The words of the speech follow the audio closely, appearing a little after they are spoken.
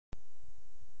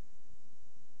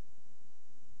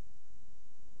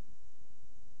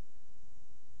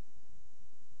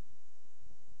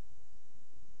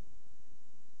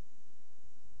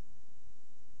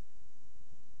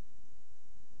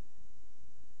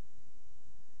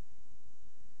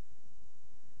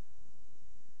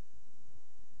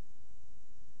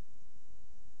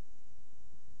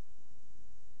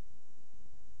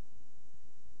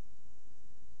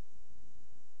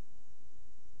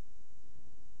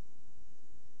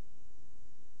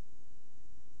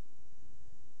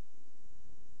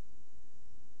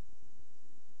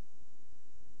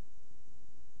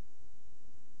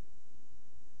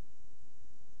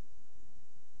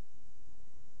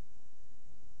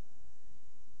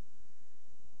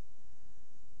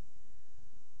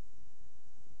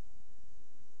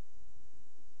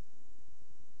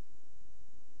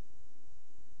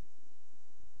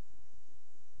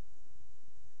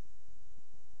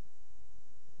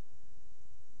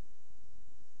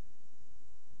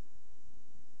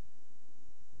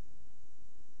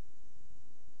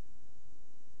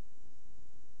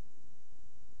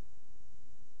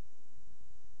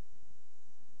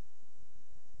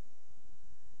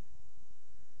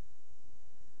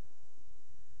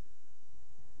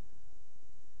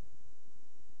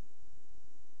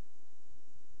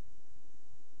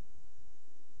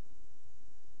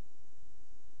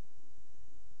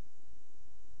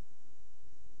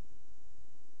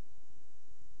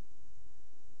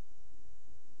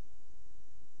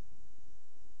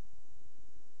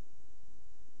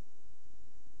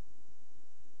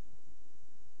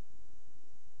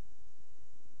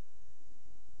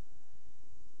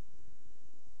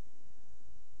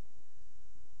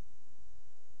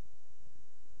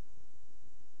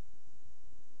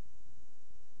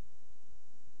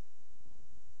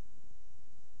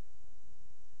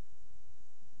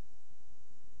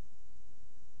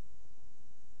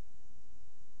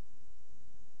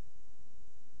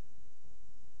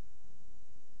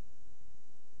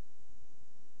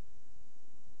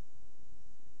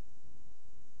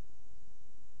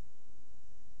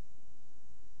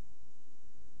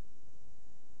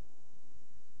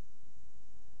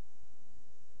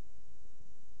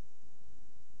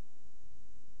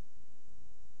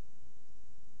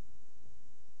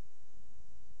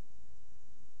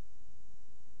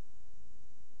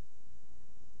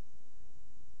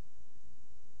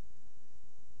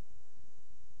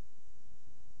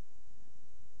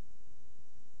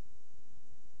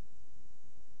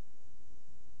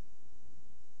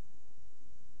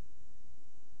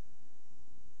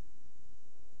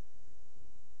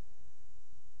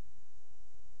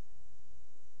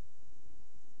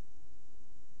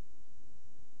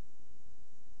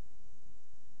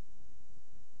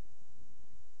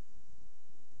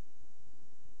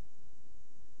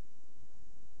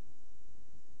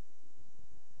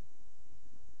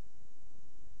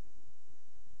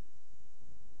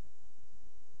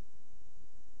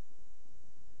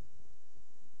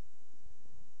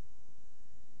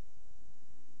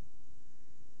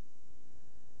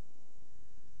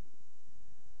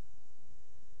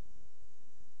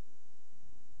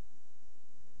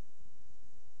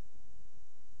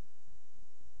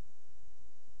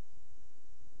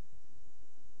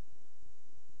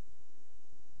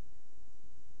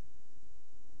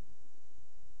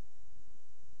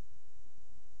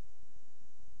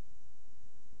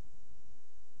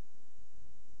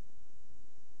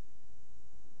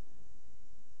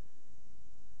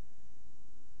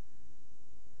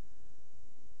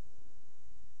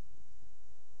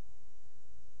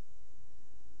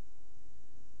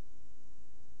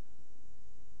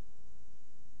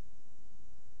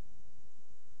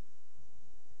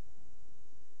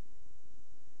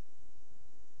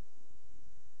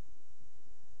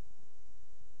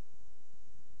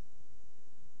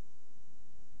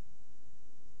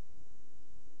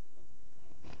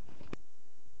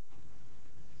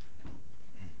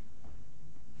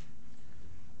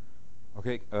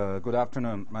Okay, good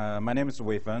afternoon. My name is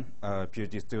Feng, a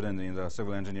PhD student in the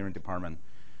Civil Engineering Department.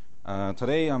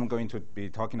 Today I'm going to be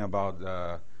talking about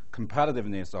the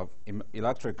competitiveness of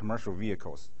electric commercial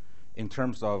vehicles in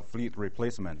terms of fleet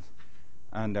replacement,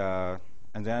 and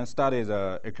then study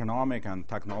the economic and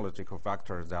technological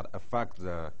factors that affect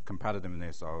the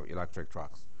competitiveness of electric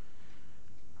trucks.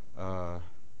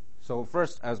 So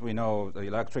first, as we know, the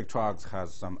electric trucks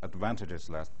has some advantages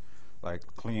like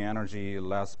clean energy,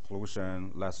 less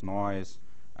pollution, less noise,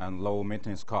 and low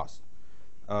maintenance costs.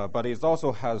 But it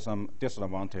also has some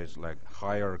disadvantage like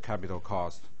higher capital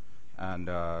cost and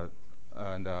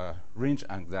range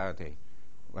anxiety,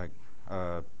 like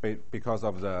because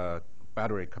of the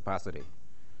battery capacity.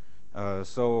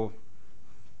 So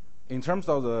in terms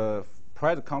of the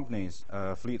private companies,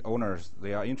 fleet owners,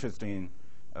 they are interested in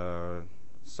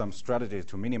some strategies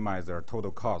to minimize their total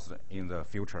cost in the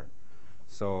future.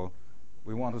 So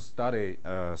we want to study,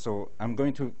 so I'm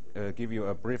going to give you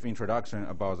a brief introduction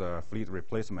about the fleet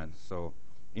replacement. So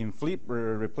in fleet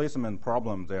replacement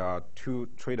problem, there are two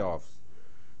trade-offs.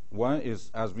 One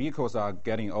is as vehicles are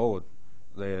getting old,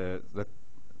 they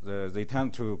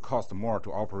tend to cost more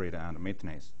to operate and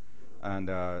maintenance. And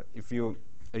if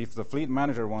the fleet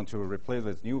manager wants to replace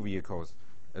with new vehicles,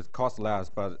 it costs less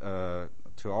but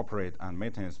to operate and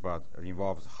maintenance, but it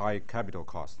involves high capital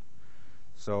cost.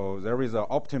 So there is an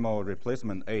optimal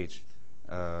replacement age.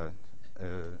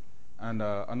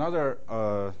 Another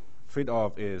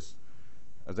trade-off is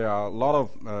there are a lot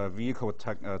of vehicle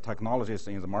technologies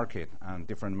in the market and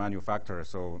different manufacturers.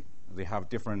 So they have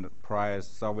different price,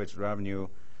 salvage revenue,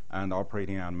 and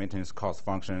operating and maintenance cost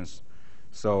functions.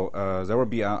 So there will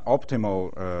be an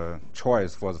optimal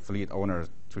choice for the fleet owners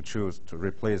to choose to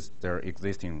replace their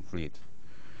existing fleet.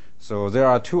 So there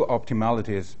are two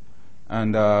optimalities.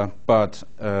 And but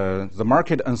the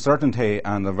market uncertainty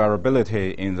and the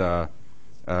variability in the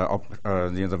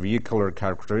vehicular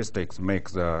characteristics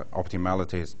makes the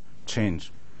optimalities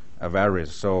change,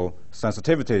 varies. So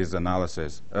sensitivity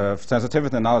analysis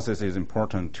is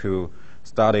important to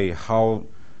study how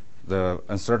the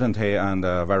uncertainty and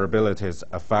the variabilities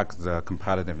affect the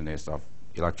competitiveness of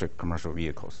electric commercial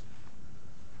vehicles.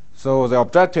 So the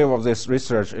objective of this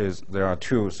research is there are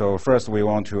two. So first, we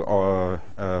want to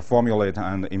formulate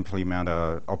and implement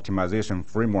an optimization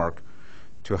framework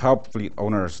to help fleet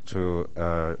owners to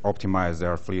optimize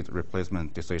their fleet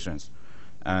replacement decisions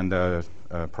and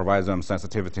provide them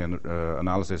sensitivity and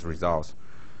analysis results.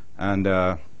 And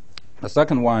the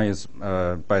second one is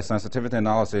by sensitivity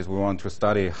analysis, we want to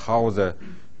study how the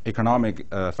economic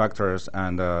factors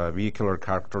and vehicular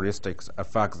characteristics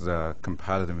affect the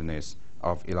competitiveness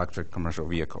of electric commercial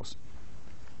vehicles.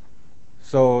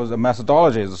 So the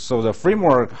methodologies, so the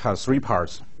framework has three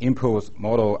parts: inputs,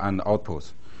 model, and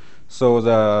outputs. So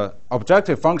the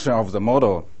objective function of the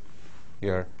model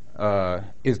here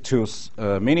is to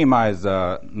minimize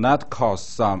the net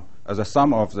cost sum, the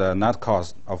sum of the net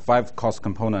cost of 5 cost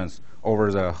components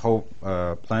over the whole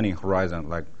planning horizon,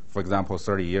 like, for example,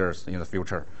 30 years in the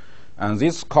future. And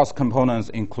these cost components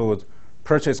include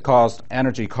purchase cost,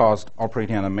 energy cost,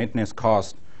 operating and maintenance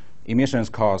cost, emissions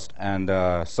cost, and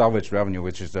salvage revenue,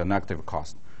 which is the negative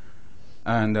cost.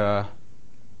 And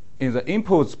in the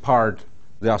inputs part,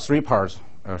 there are three parts.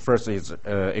 First is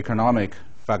economic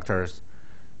factors,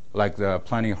 like the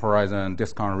planning horizon,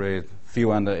 discount rate,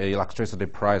 fuel and electricity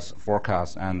price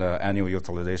forecast, and annual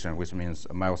utilization, which means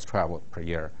miles traveled per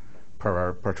year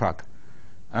per truck.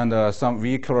 And some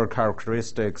vehicular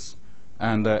characteristics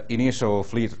and initial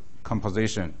fleet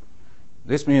composition.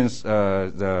 This means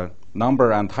the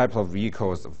number and type of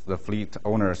vehicles the fleet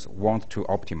owners want to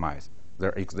optimize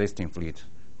their existing fleet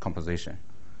composition.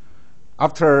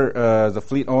 After the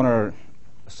fleet owner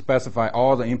specify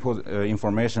all the input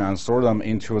information and store them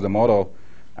into the model,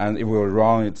 and it will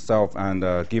run itself and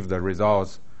give the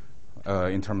results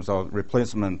in terms of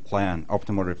replacement plan,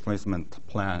 optimal replacement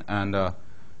plan,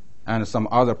 and some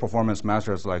other performance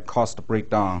measures like cost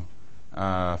breakdown,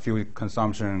 fuel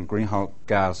consumption, greenhouse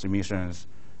gas emissions,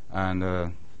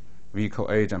 and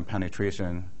vehicle age and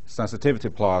penetration, sensitivity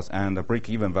plots, and the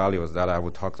break-even values that I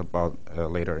will talk about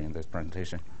later in this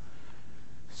presentation.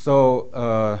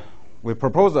 So we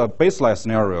propose a baseline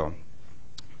scenario.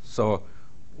 So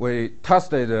we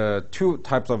tested two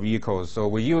types of vehicles. So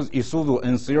we use Isuzu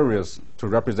N-Series to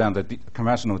represent the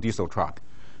conventional diesel truck,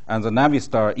 and the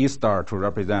Navistar E-Star to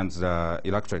represent the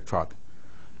electric truck.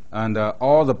 And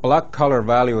all the black color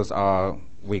values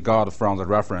we got from the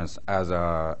reference as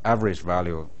an average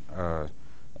value.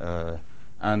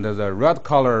 And the red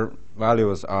color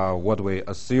values are what we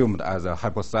assumed as a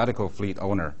hypothetical fleet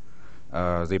owner.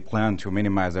 they plan to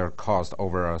minimize their cost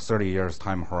over a 30 years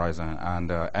time horizon,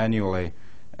 and annually,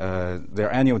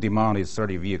 their annual demand is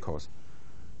 30 vehicles.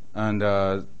 And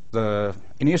the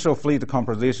initial fleet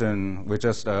composition, we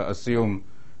just assume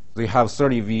they have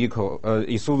 30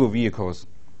 Isuzu vehicles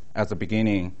at the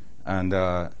beginning, and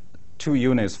 2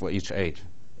 units for each age,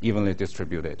 evenly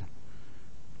distributed.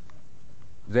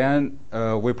 Then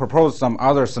we propose some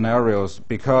other scenarios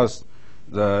because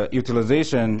the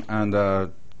utilization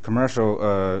and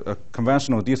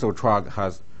conventional diesel truck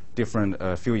has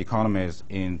different fuel economies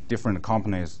in different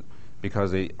companies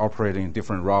because they operate in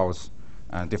different routes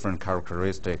and different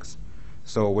characteristics.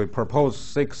 So we propose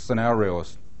 6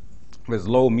 scenarios with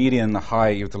low, medium, high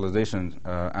utilization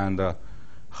and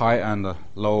high and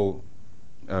low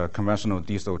conventional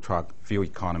diesel truck fuel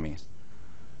economies.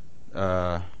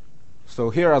 So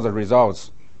here are the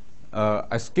results.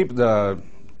 I skipped the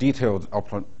detailed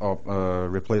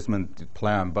replacement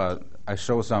plan, but I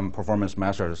show some performance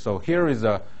measures. So here is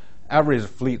the average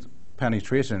fleet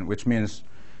penetration, which means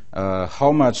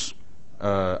how much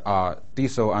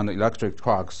diesel and electric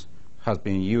trucks has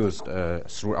been used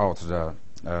throughout the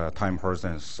time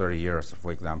horizon, 30 years,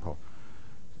 for example.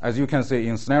 As you can see,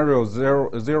 in scenario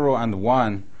 0 and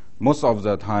 1, most of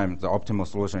the time, the optimal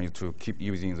solution is to keep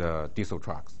using the diesel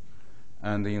trucks.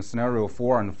 And in scenario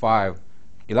 4 and 5,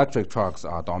 electric trucks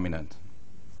are dominant.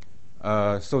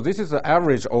 So this is the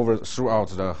average throughout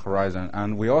the horizon.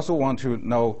 And we also want to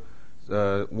know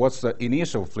what's the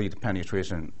initial fleet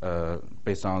penetration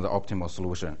based on the optimal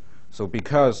solution. So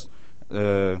because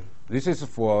this is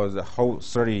for the whole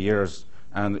 30 years,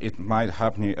 and it might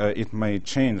happen, it may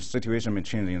change, situation may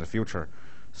change in the future.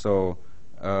 So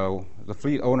the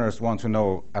fleet owners want to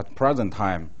know at present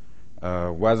time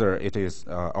whether it is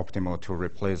optimal to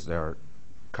replace their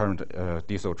current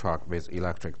diesel truck with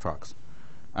electric trucks.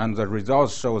 And the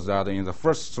results shows that in the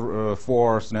first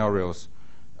 4 scenarios,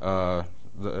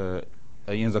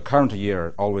 in the current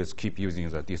year, always keep using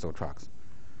the diesel trucks.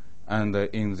 And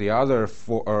in the other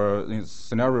in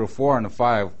scenario 4 and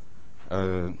 5,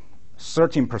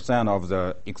 13% of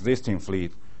the existing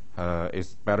fleet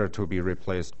is better to be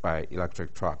replaced by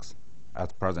electric trucks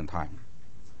at present time.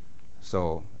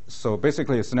 So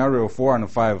basically, scenario 4 and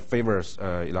 5 favors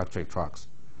electric trucks.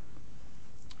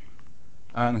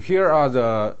 And here are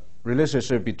the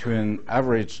relationship between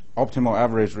optimal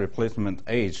average replacement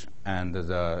age and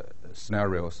the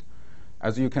scenarios.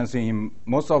 As you can see, in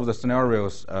most of the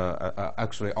scenarios,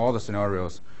 actually all the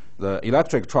scenarios, the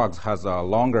electric trucks has a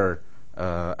longer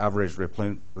average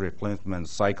replacement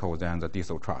cycle than the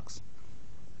diesel trucks.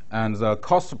 And the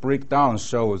cost breakdown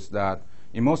shows that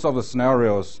in most of the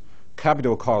scenarios,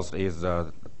 capital cost is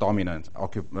dominant.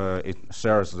 It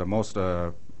shares the most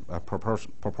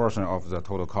proportion of the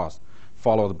total cost,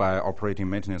 followed by operating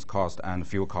maintenance cost and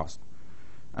fuel cost.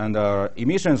 And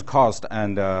emissions cost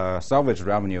and salvage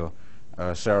revenue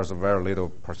shares a very little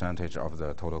percentage of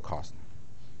the total cost.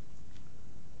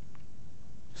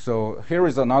 So here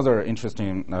is another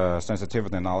interesting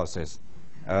sensitivity analysis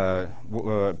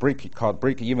called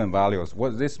break-even values.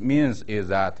 What this means is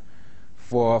that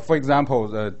for example,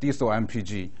 the diesel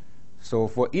MPG, so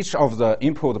for each of the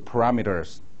input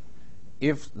parameters,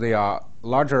 if they are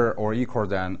larger or equal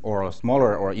than, or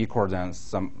smaller or equal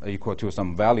to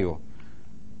some value,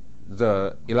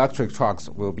 the electric trucks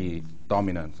will be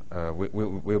dominant,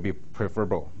 will be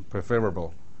preferable. For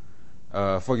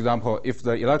example, if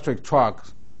the electric truck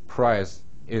price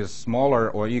is smaller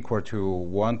or equal to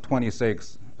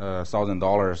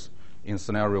 $126,000 in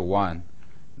scenario 1,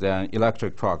 then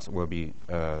electric trucks will be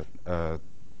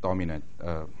dominant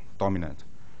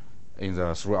in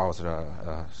throughout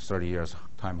the 30 years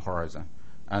time horizon.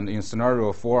 And in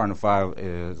scenario 4 and 5,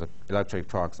 the electric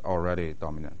trucks already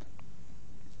dominant.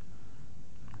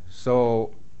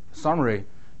 So summary,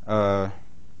 so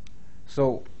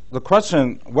the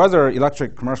question whether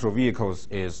electric commercial vehicles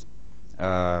is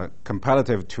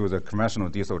competitive to the conventional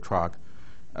diesel truck,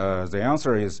 the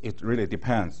answer is it really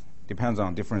depends. Depends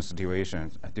on different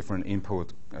situations, different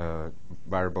input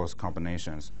variables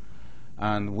combinations.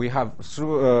 And we have,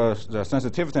 through the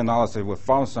sensitivity analysis, we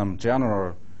found some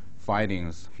general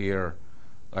findings here.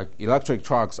 Like electric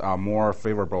trucks are more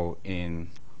favorable in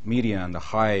medium and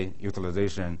high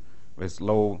utilization with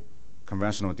low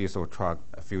conventional diesel truck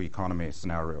fuel economy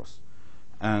scenarios.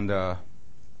 And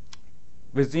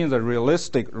within the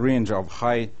realistic range of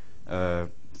high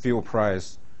fuel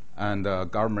price and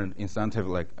government incentive,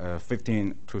 like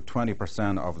 15 to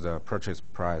 20% of the purchase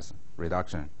price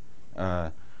reduction,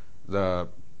 the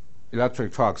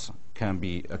electric trucks can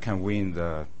beat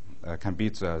the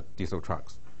diesel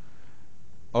trucks.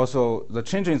 Also, the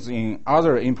changes in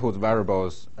other input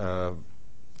variables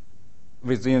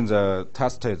within the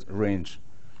tested range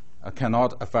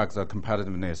cannot affect the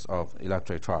competitiveness of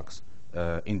electric trucks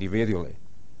individually.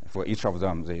 For each of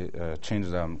them, they change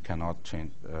them cannot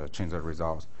change the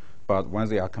results. But when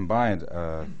they are combined,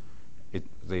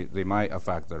 they might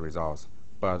affect the results.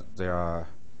 But there are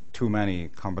too many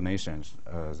combinations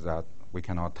that we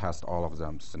cannot test all of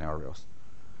them scenarios.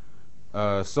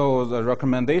 So the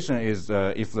recommendation is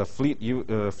if the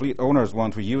fleet owners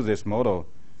want to use this model,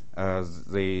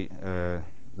 they'd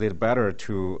better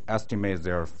to estimate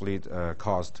their fleet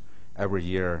cost every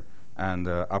year and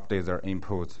update their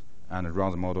inputs and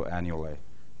run the model annually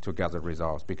to get the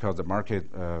results, because the market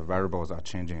variables are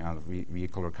changing and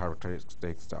vehicular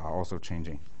characteristics are also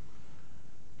changing.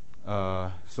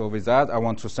 So with that, I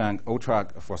want to thank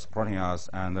OTRAC for supporting us,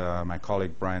 and my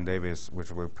colleague Brian Davis,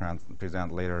 which will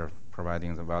present later,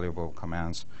 providing the valuable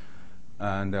comments.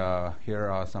 And here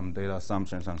are some data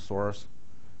assumptions and source.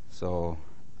 So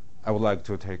I would like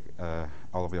to take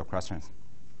all of your questions.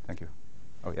 Thank you.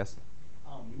 Oh, yes?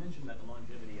 You mentioned that the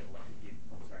longevity of electric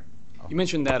vehicles. Sorry. Oh. You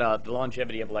mentioned that the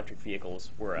longevity of electric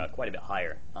vehicles were quite a bit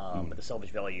higher, but the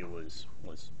salvage value was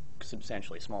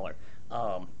substantially smaller.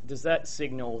 Does that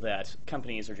signal that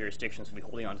companies or jurisdictions will be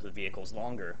holding onto the vehicles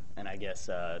longer, and I guess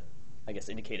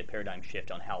indicate a paradigm shift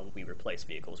on how we replace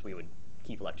vehicles? We would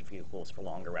keep electric vehicles for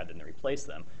longer rather than replace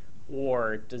them.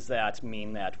 Or does that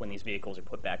mean that when these vehicles are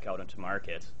put back out into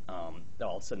market, all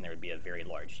of a sudden there would be a very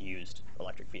large used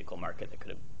electric vehicle market that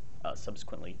could have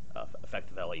subsequently affect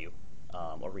the value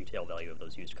or retail value of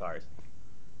those used cars?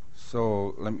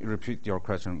 So let me repeat your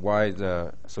question.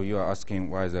 So you are asking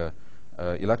why the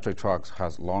electric trucks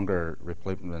has longer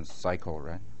replacement cycle,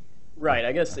 right? Right.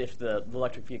 I guess if the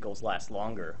electric vehicles last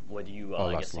longer, would you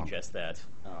suggest that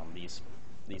these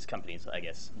companies, I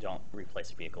guess, don't replace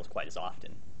vehicles quite as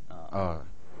often?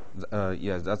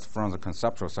 Yes, that's from the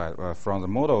conceptual side. From the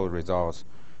model results,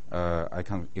 I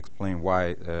can explain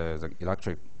why the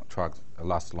electric trucks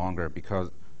last longer,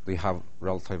 because they have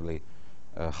relatively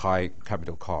high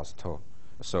capital cost too.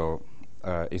 So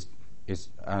so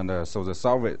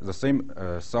the same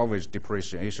salvage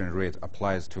depreciation rate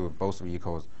applies to both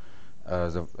vehicles.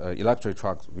 The electric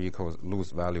truck vehicles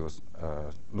lose values,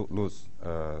 lose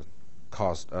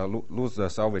cost, lose the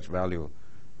salvage value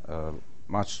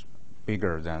much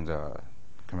bigger than the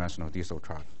conventional diesel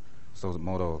truck. So the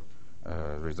model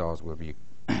results will be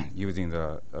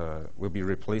will be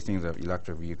replacing the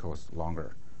electric vehicles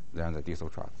longer than the diesel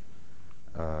trucks.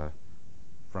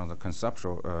 From the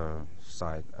conceptual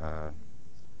side,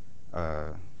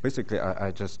 basically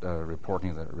I just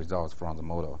reporting the results from the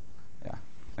model. Yeah,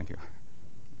 thank you.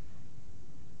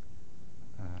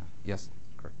 Yes,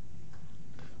 correct.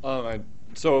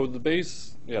 So the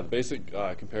basic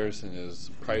comparison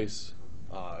is price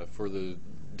for the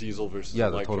diesel versus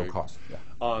electric. The total cost. Yeah.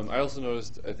 I also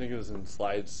noticed, I think it was in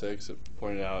slide 6, it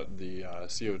pointed out the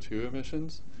CO2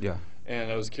 emissions. Yeah.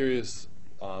 And I was curious.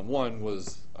 One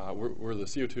was were the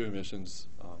CO2 emissions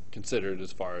considered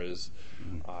as far as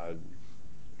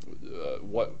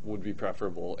what would be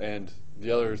preferable? And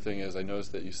the other thing is, I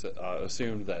noticed that you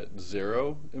assumed that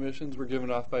 0 emissions were given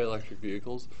off by electric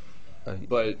vehicles,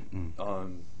 but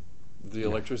the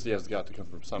electricity has got to come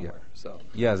from somewhere.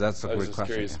 Yeah. So that's a great question. I was just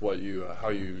curious what how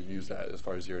you use that as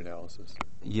far as your analysis.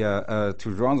 Yeah, to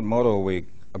run the model, we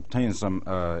obtain some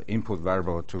input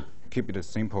variable to keep it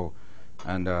simple,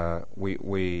 and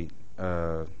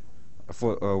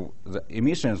for the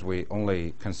emissions, we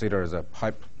only consider the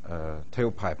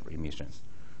tailpipe emissions.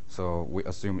 So we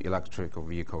assume electric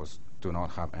vehicles do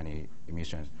not have any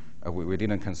emissions. We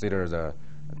didn't consider the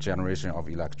generation of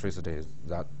electricity,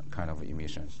 that kind of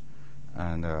emissions.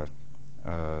 And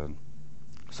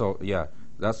so yeah,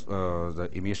 that's the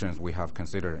emissions we have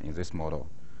considered in this model.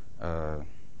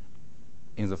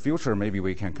 In the future, maybe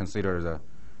we can consider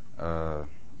the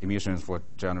emissions for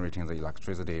generating the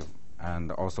electricity,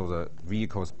 and also the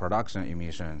vehicle's production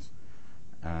emissions,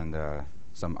 and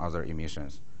some other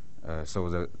emissions.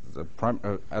 So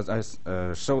as I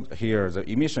showed here, the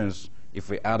emissions, if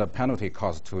we add a penalty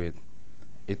cost to it,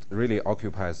 it really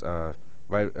occupies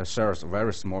shares a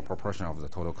very small proportion of the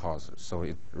total cost. So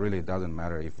it really doesn't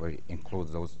matter if we include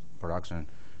those production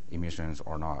emissions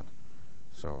or not.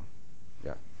 So,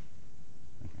 yeah.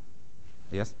 Okay.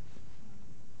 Yes.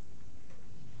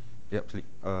 Yeah, please.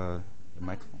 The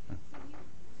microphone.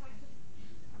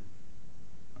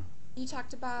 You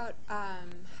talked about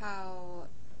how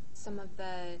some of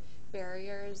the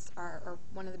barriers or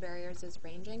one of the barriers is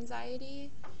range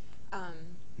anxiety.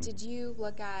 Did you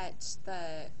look at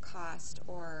the cost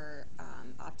or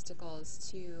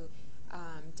obstacles to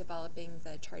developing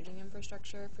the charging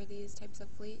infrastructure for these types of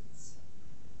fleets?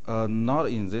 Not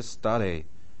in this study,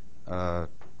 but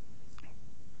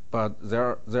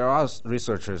there are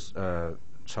researchers,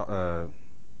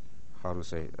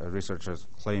 researchers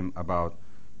claim about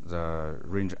the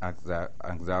range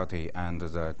anxiety and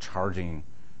the charging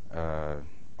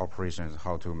operations,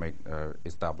 how to make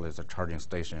establish the charging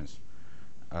stations.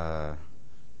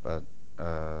 But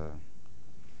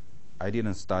I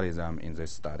didn't study them in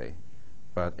this study,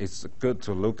 but it's good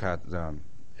to look at them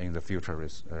in the future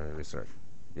research.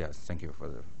 Yes, thank you for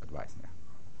the advice.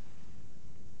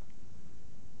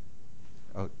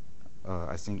 Yeah.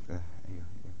 I think.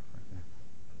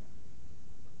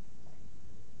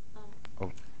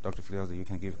 Dr. Filiosi, you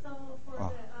can give. So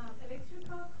for the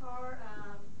electrical car,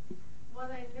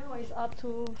 what I know is up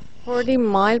to 40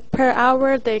 miles per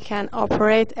hour they can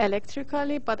operate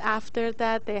electrically, but after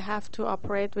that they have to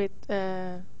operate with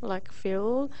like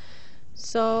fuel.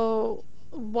 So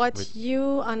what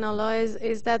you analyze,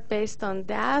 is that based on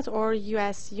that, or you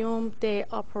assume they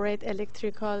operate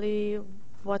electrically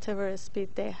whatever speed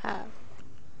they have?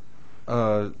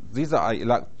 These are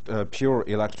pure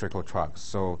electrical trucks.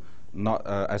 So not.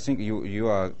 I think you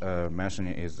are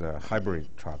mentioning is hybrid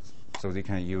trucks. So they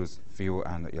can use fuel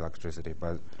and electricity.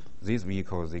 But these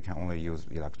vehicles, they can only use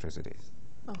electricity.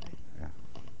 Okay. Yeah.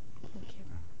 Thank you.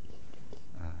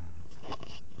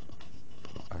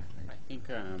 I think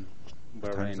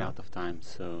we're running out of time.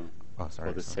 So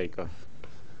for the sake of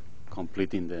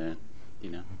completing the,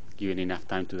 giving enough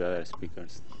time to the other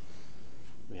speakers,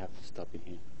 we have to stop it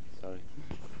here. Sorry.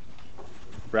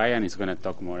 Brian is going to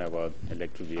talk more about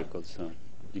electric vehicles, so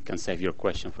you can save your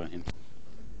question for him,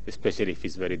 especially if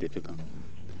it's very difficult.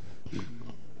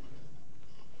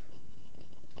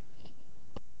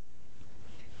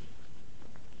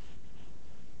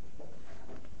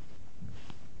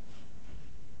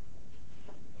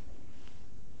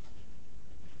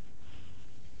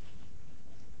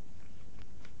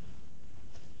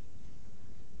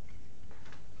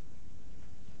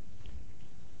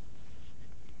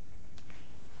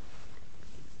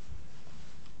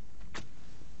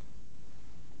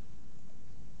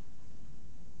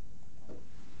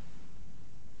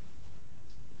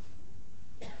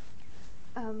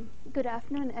 Good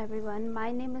afternoon, everyone.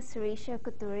 My name is Sirisha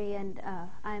Kothuri, and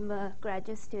I'm a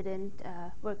graduate student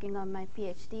working on my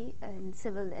PhD in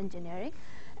civil engineering.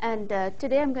 And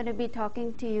today I'm going to be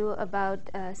talking to you about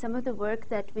some of the work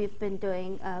that we've been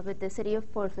doing with the City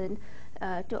of Portland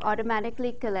to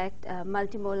automatically collect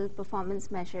multimodal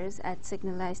performance measures at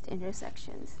signalized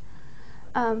intersections.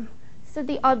 So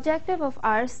the objective of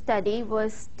our study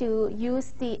was to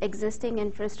use the existing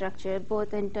infrastructure,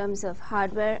 both in terms of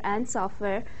hardware and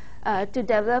software, to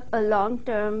develop a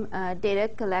long-term data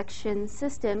collection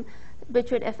system which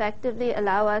would effectively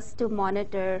allow us to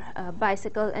monitor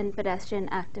bicycle and pedestrian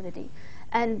activity.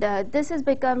 And this has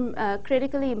become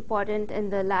critically important in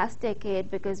the last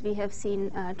decade because we have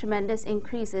seen tremendous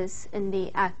increases in the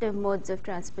active modes of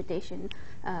transportation,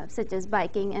 such as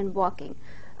biking and walking.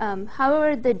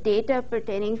 However, the data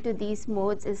pertaining to these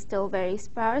modes is still very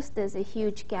sparse. There's a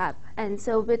huge gap. And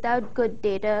so without good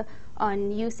data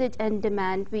on usage and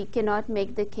demand, we cannot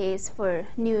make the case for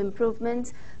new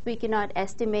improvements. We cannot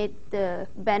estimate the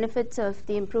benefits of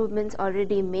the improvements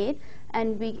already made.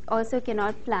 And we also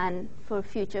cannot plan for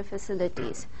future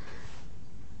facilities.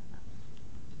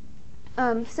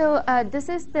 So this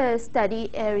is the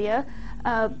study area.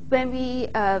 When we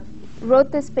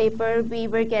wrote this paper, we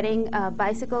were getting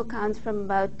bicycle counts from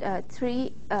about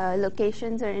 3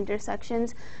 locations or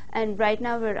intersections, and right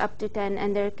now we're up to 10,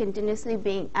 and they're continuously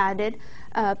being added.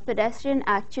 Pedestrian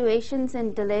actuations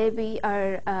and delay, we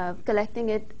are collecting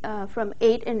it from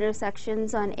 8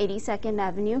 intersections on 82nd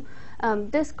Avenue.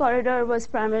 This corridor was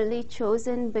primarily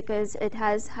chosen because it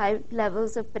has high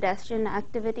levels of pedestrian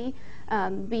activity.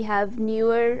 We have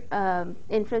newer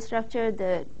infrastructure,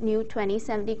 the new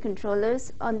 2070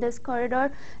 controllers on this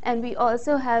corridor, and we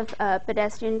also have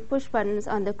pedestrian push buttons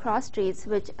on the cross streets,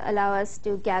 which allow us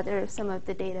to gather some of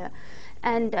the data.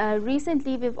 And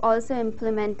recently, we've also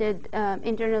implemented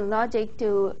internal logic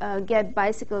to get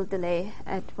bicycle delay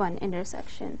at one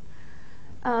intersection.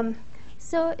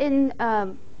 So in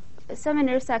some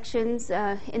intersections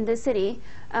in the city,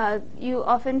 you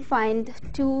often find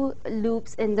 2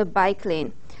 loops in the bike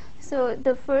lane. So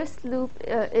the first loop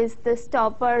is the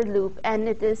stop bar loop, and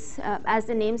it is, as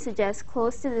the name suggests,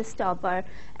 close to the stop bar,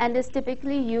 and is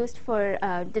typically used for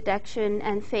detection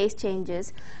and phase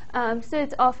changes. So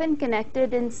it's often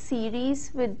connected in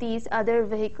series with these other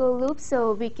vehicle loops,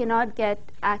 so we cannot get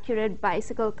accurate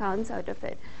bicycle counts out of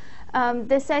it.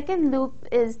 The second loop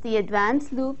is the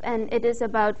advanced loop, and it is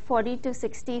about 40 to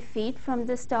 60 feet from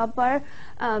the stop bar.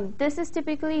 This is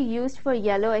typically used for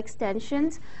yellow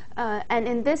extensions, and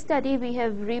in this study we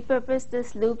have repurposed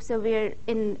this loop, so we're,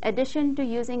 in addition to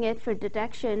using it for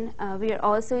detection, we are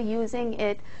also using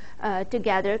it to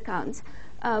gather counts.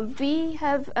 We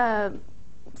have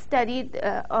studied,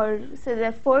 so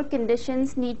the 4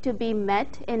 conditions need to be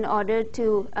met in order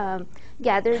to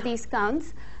gather these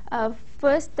counts.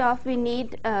 First off, we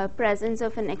need presence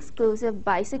of an exclusive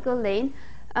bicycle lane.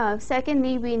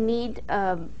 Secondly, we need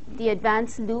the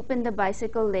advanced loop in the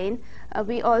bicycle lane.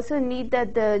 We also need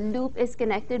that the loop is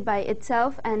connected by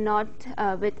itself and not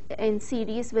in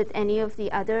series with any of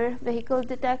the other vehicle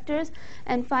detectors.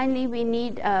 And finally, we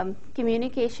need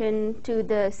communication to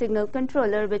the signal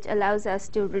controller, which allows us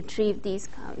to retrieve these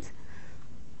counts.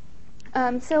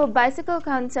 So bicycle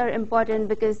counts are important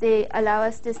because they allow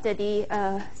us to study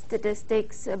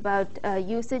statistics about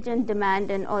usage and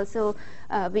demand, and also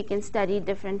we can study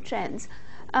different trends.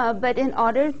 But in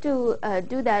order to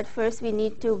do that, first we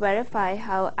need to verify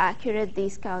how accurate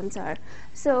these counts are.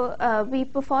 So we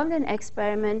performed an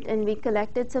experiment and we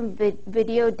collected some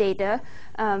video data.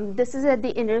 This is at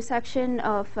the intersection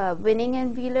of Winning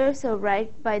and Wheeler, so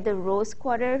right by the Rose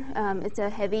Quarter. It's a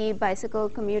heavy bicycle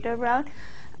commuter route.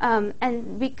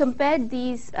 And we compared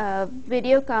these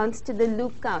video counts to the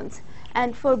loop counts.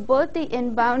 And for both the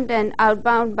inbound and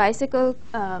outbound bicycle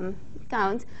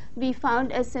counts, we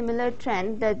found a similar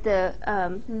trend that the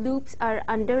loops are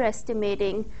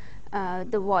underestimating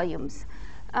the volumes.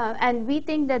 And we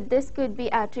think that this could be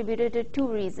attributed to 2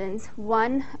 reasons.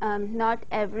 One, not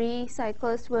every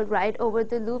cyclist will ride over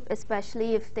the loop,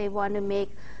 especially if they want to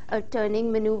make a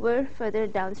turning maneuver further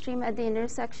downstream at the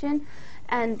intersection.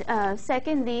 And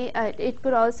secondly, it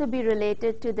could also be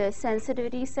related to the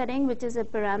sensitivity setting, which is a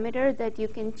parameter that you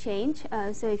can change.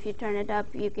 So if you turn it up,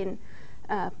 you can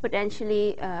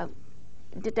potentially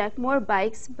detect more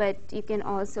bikes, but you can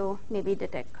also maybe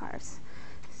detect cars.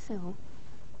 So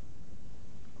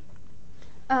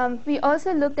we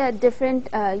also looked at different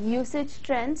usage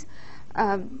trends.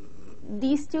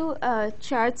 These 2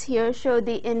 charts here show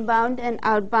the inbound and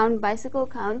outbound bicycle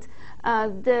counts.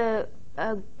 The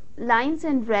lines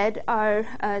in red are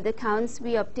the counts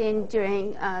we obtained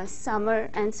during summer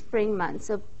and spring months,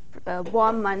 so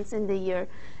warm months in the year.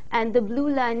 And the blue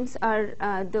lines are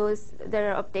those that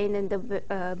are obtained in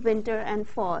the winter and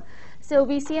fall. So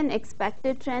we see an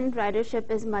expected trend.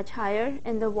 Ridership is much higher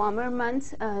in the warmer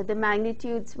months. The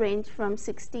magnitudes range from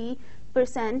 60%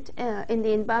 in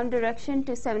the inbound direction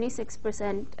to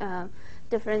 76%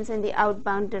 difference in the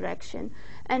outbound direction.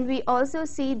 And we also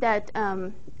see that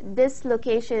this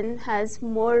location has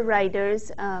more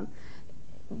riders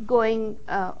going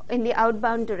in the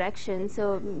outbound direction.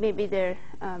 So maybe they're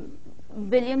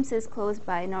Williams is close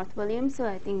by, North Williams, so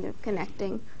I think they're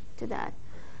connecting to that.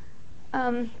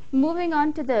 Moving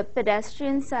on to the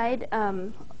pedestrian side,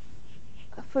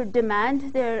 for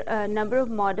demand, there are a number of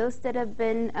models that have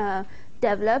been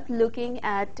developed looking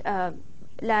at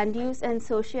land use and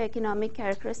socioeconomic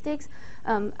characteristics.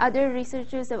 Other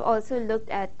researchers have also looked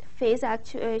at phase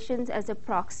actuations as a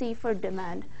proxy for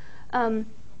demand.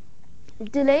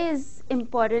 Delay is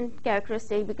important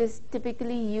characteristic because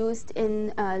typically used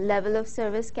in level of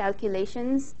service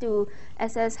calculations to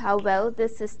assess how well the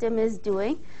system is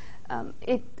doing.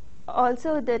 It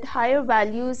also that higher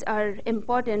values are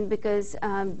important because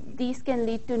these can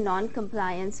lead to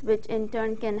non-compliance, which in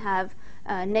turn can have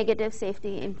negative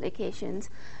safety implications.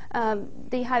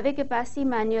 The highway capacity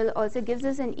manual also gives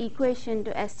us an equation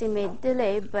to estimate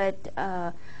delay, but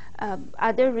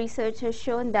other research has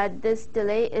shown that this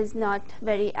delay is not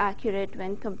very accurate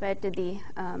when compared to the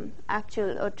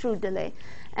actual or true delay.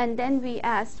 And then we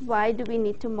asked, why do we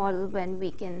need to model when we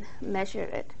can measure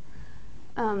it?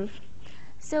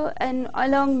 So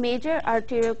along major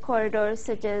arterial corridors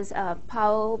such as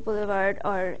Powell Boulevard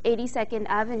or 82nd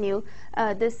Avenue,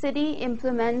 the city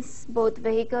implements both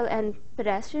vehicle and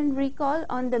pedestrian recall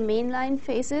on the mainline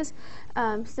phases.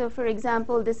 So for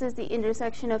example, this is the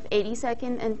intersection of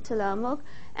 82nd and Tillamook.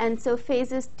 And so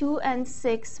phases 2 and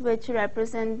 6, which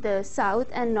represent the south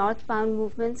and northbound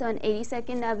movements on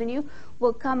 82nd Avenue,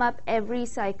 will come up every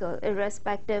cycle,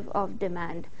 irrespective of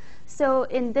demand. So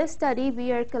in this study,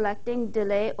 we are collecting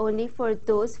delay only for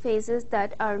those phases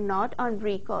that are not on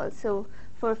recall. So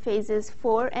for phases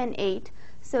 4 and 8,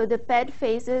 so the PED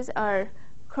phases are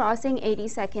crossing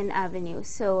 82nd Avenue.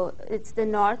 So it's the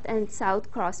north and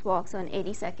south crosswalks on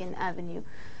 82nd Avenue.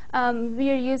 We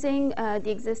are using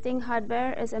the existing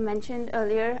hardware, as I mentioned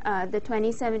earlier, the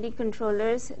 2070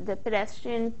 controllers, the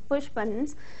pedestrian push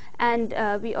buttons, And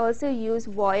we also use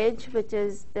Voyage, which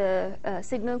is the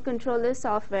signal controller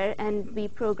software, and we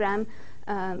program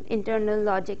internal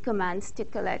logic commands to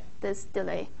collect this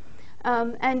delay.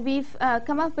 And we've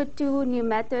come up with two new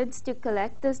methods to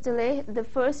collect this delay. The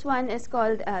first one is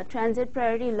called transit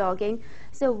priority logging.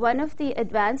 So one of the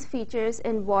advanced features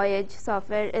in Voyage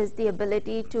software is the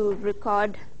ability to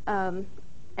record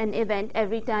an event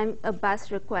every time a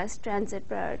bus requests transit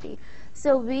priority.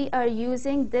 So we are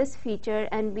using this feature,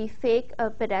 and we fake a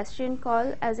pedestrian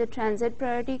call as a transit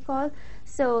priority call.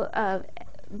 So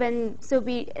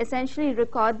we essentially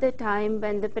record the time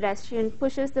when the pedestrian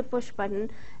pushes the push button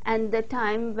and the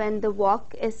time when the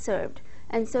walk is served.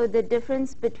 And so the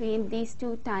difference between these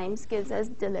two times gives us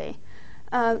delay.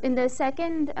 In the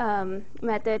second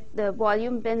method, the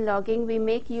volume bin logging, we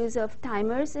make use of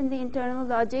timers in the internal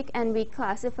logic, and we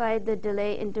classify the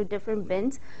delay into different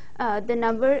bins. The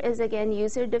number is, again,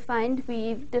 user-defined.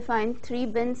 We've defined 3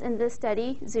 bins in this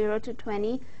study, 0 to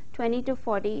 20, 20 to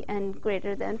 40, and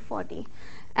greater than 40.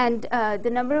 And the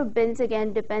number of bins,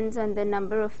 again, depends on the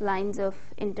number of lines of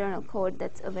internal code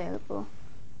that's available.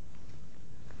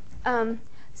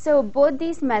 So both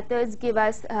these methods give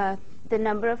us the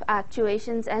number of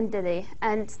actuations and delay.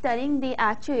 And studying the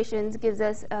actuations gives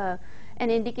us an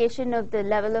indication of the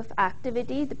level of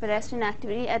activity, the pedestrian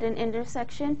activity at an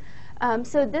intersection.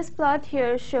 So this plot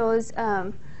here shows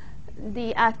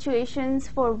the actuations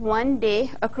for one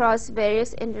day across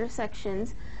various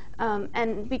intersections.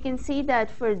 And we can see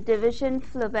that for Division,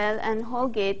 Flavel, and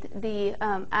Holgate, the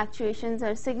actuations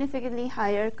are significantly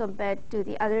higher compared to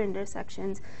the other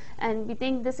intersections. And we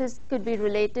think this could be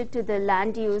related to the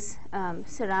land use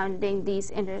surrounding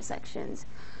these intersections.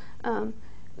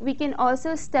 We can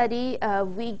also study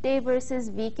weekday versus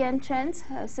weekend trends.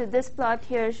 So this plot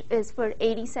here is for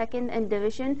 82nd and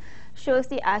Division, shows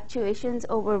the actuations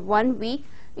over 1 week.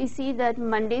 We see that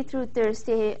Monday through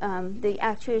Thursday, the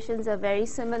actuations are very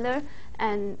similar,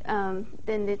 and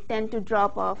then they tend to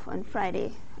drop off on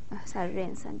Friday, Saturday,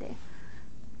 and Sunday.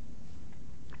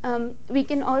 We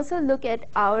can also look at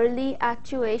hourly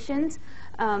actuations.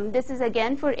 This is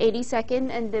again for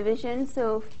 82nd and Division.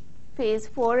 So phase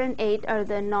 4 and 8 are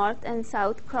the north and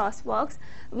south crosswalks.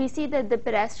 We see that the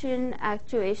pedestrian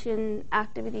actuation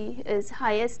activity is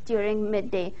highest during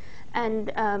midday.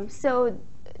 And so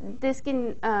this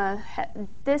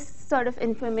sort of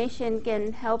information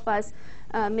can help us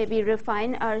maybe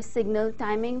refine our signal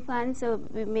timing plan. So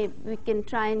we can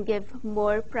try and give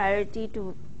more priority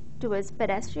towards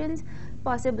pedestrians,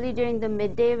 possibly during the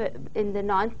midday in the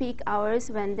non-peak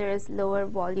hours when there is lower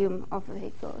volume of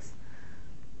vehicles.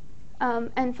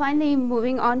 And finally,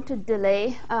 moving on to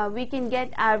delay, we can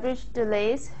get average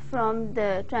delays from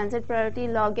the transit priority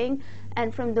logging,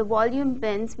 and from the volume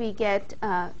bins, we get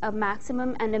a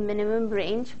maximum and a minimum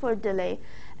range for delay.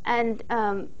 And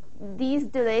these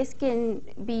delays can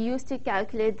be used to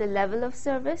calculate the level of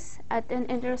service at an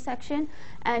intersection,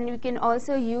 and you can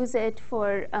also use it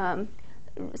for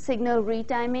signal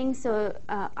retiming. So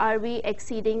are we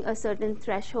exceeding a certain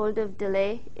threshold of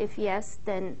delay? If yes,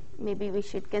 then maybe we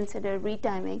should consider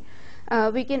retiming.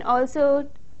 We can also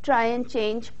try and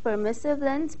change permissive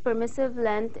lengths. Permissive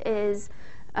length is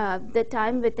the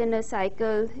time within a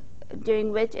cycle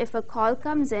during which if a call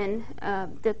comes in,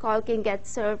 the call can get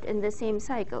served in the same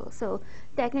cycle. So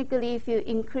technically, if you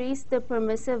increase the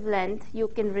permissive length, you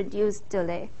can reduce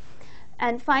delay.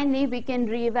 And finally, we can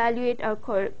reevaluate our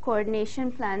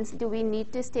coordination plans. Do we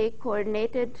need to stay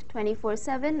coordinated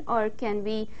 24/7, or can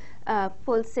we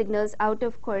pull signals out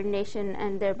of coordination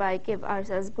and thereby give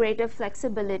ourselves greater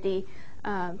flexibility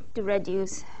to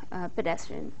reduce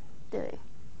pedestrian delay?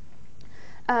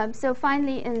 So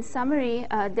finally, in summary,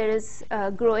 there is a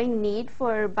growing need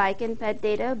for bike and ped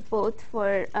data, both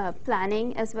for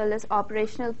planning as well as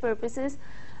operational purposes.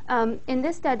 In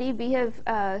this study, we have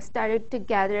started to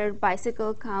gather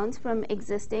bicycle counts from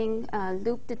existing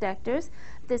loop detectors.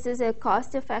 This is a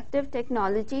cost-effective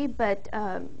technology, but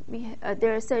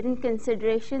there are certain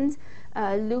considerations.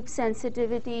 Loop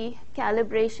sensitivity,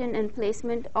 calibration, and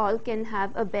placement all can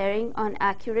have a bearing on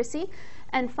accuracy.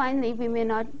 And finally, we may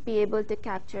not be able to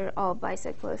capture all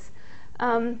bicyclists.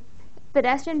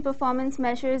 Pedestrian performance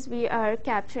measures, we are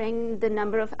capturing the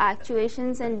number of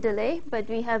actuations and delay, but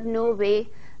we have no way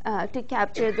to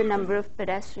capture the number of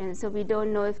pedestrians. So we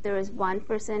don't know if there is 1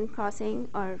 person crossing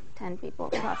or 10 people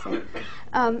crossing.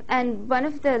 And one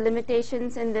of the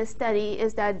limitations in this study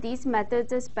is that these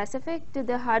methods are specific to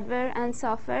the hardware and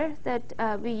software that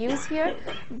we use here,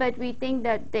 but we think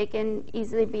that they can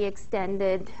easily be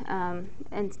extended,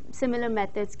 and similar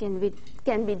methods can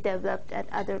be developed at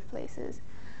other places.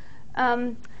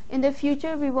 In the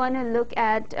future, we want to look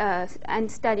at and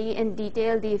study in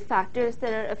detail the factors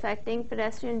that are affecting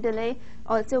pedestrian delay.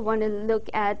 Also want to look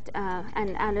at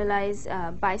and analyze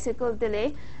bicycle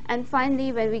delay. And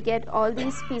finally, when we get all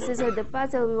these pieces of the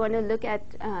puzzle, we want to look at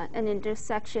an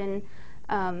intersection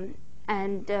and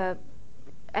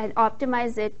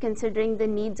optimize it considering the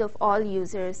needs of all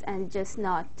users and just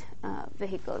not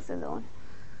vehicles alone.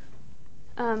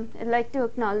 I'd like to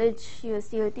acknowledge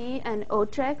USDOT and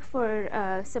OTREC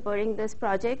for supporting this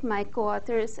project. My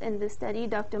co-authors in this study,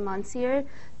 Dr. Monsieur,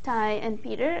 Ty, and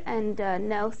Peter, and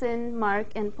Nelson, Mark,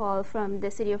 and Paul from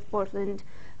the city of Portland,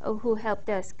 who helped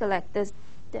us collect this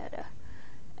data.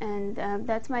 And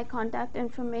that's my contact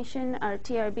information, our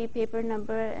TRB paper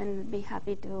number, and I'd be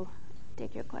happy to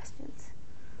take your questions.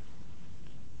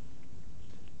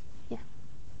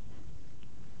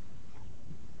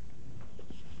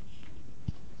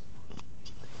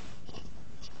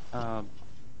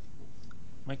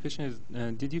 My question is,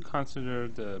 did you consider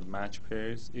the match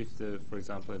pairs if, for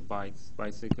example, a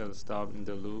bicycle stopped in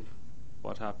the loop?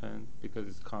 What happened? Because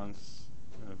it counts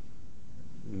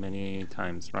many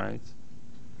times, right?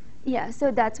 Yeah,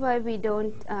 so that's why we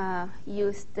don't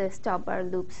use the stop bar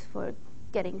loops for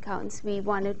getting counts. We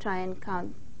want to try and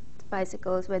count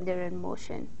bicycles when they're in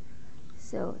motion.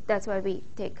 So that's why we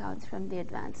take counts from the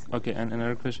advanced. Okay, and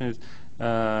another question is,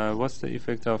 what's the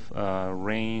effect of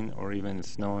rain or even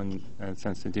snow and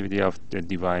sensitivity of the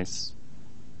device?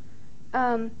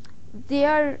 They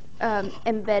are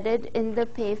embedded in the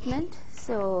pavement,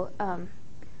 so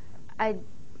I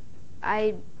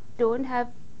don't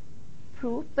have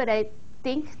proof, but I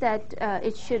think that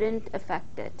it shouldn't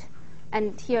affect it.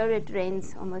 And here it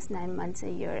rains almost 9 months a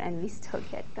year, and we still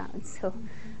get counts. So,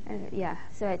 yeah.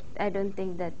 So I don't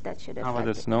think that should affect. How about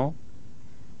the snow?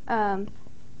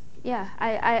 Yeah,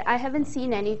 I haven't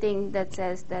seen anything that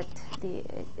says that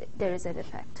there is an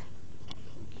effect.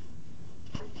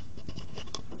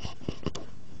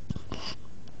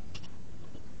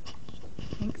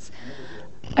 Thanks.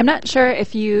 I'm not sure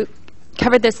if you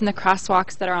covered this in the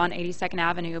crosswalks that are on 82nd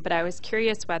Avenue, but I was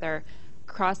curious whether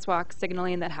crosswalk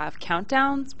signaling that have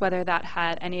countdowns, whether that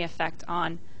had any effect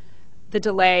on the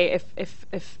delay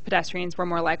if pedestrians were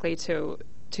more likely to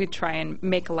try and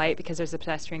make a light because there's a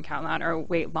pedestrian countdown, or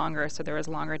wait longer so there was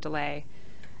longer delay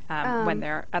when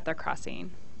they're at their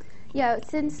crossing. Yeah,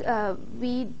 since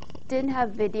we didn't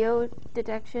have video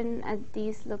detection at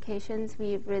these locations,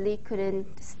 we really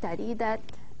couldn't study that,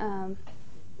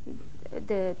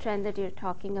 the trend that you're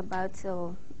talking about,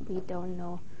 so we don't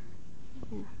know.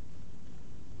 Yeah.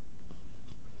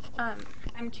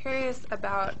 I'm curious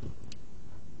about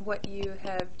what you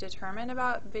have determined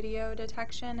about video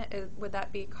detection. Would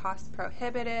that be cost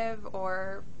prohibitive,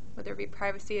 or would there be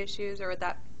privacy issues, or would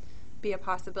that be a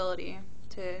possibility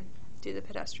to do the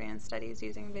pedestrian studies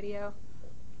using video?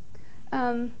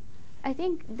 I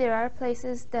think there are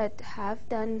places that have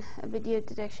done video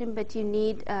detection, but you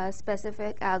need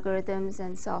specific algorithms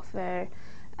and software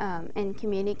and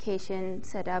communication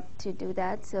set up to do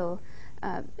that. So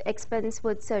expense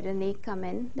would certainly come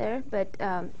in there, but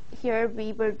here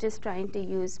we were just trying to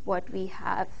use what we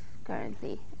have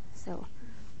currently. So,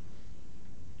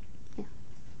 yeah.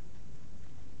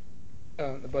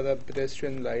 About the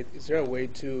pedestrian light, is there a way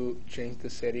to change the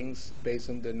settings based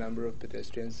on the number of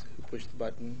pedestrians who push the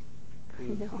button?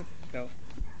 No. No.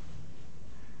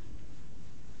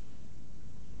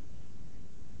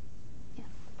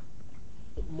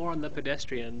 More on the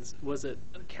pedestrians, was it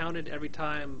counted every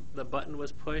time the button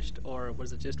was pushed, or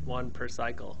was it just one per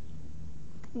cycle?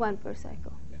 One per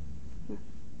cycle. Yeah. Yeah.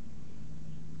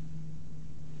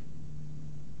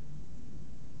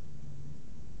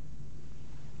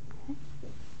 Okay.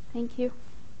 Thank you.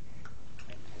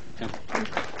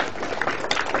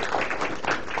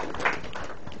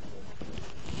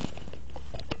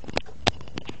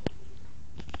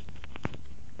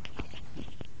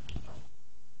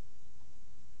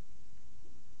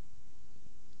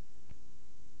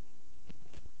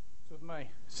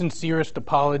 Sincerest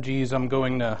apologies. I'm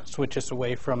going to switch us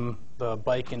away from the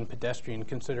bike and pedestrian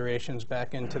considerations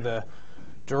back into the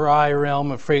dry realm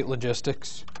of freight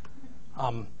logistics.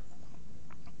 There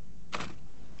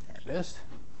it is.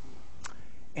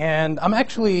 And I'm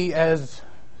actually, as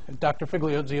Dr.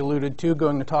 Figliozzi alluded to,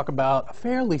 going to talk about a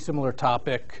fairly similar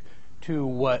topic to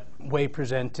what Wei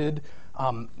presented.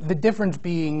 The difference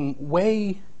being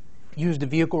Wei used a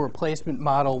vehicle replacement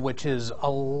model, which is a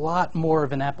lot more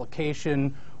of an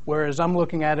application, whereas I'm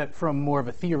looking at it from more of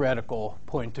a theoretical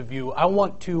point of view. I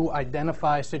want to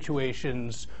identify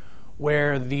situations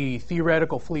where the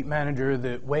theoretical fleet manager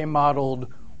that Wei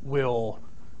modeled will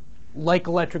like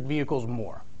electric vehicles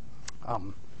more.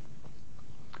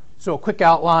 So a quick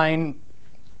outline,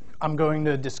 I'm going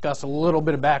to discuss a little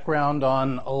bit of background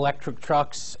on electric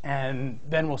trucks, and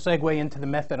then we'll segue into the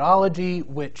methodology,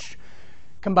 which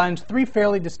combines three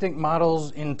fairly distinct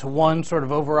models into one sort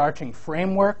of overarching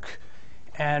framework.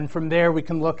 And from there, we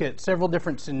can look at several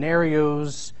different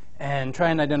scenarios and try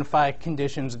and identify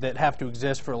conditions that have to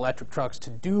exist for electric trucks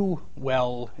to do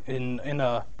well in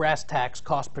a brass tacks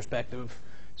cost perspective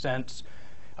sense.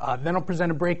 Then I'll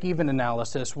present a break-even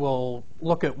analysis. We'll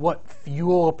look at what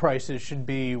fuel prices should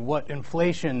be, what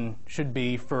inflation should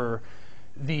be for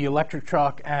the electric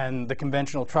truck and the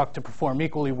conventional truck to perform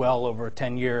equally well over a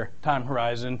 10-year time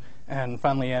horizon, and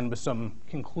finally end with some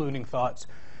concluding thoughts.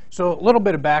 So a little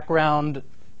bit of background.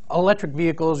 Electric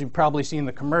vehicles, you've probably seen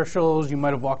the commercials. You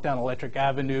might have walked down Electric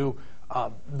Avenue.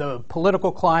 The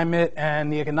political climate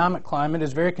and the economic climate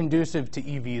is very conducive to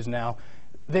EVs now.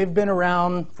 They've been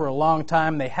around for a long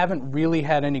time. They haven't really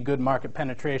had any good market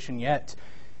penetration yet.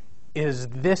 Is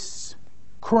this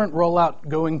current rollout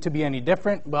going to be any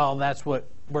different? Well, that's what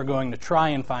we're going to try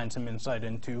and find some insight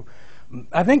into.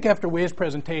 I think after Wei's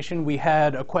presentation, we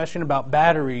had a question about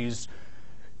batteries.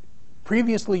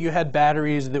 Previously, you had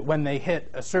batteries that when they hit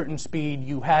a certain speed,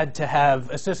 you had to have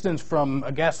assistance from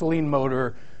a gasoline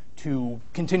motor to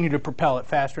continue to propel it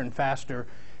faster and faster.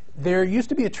 There used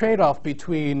to be a trade-off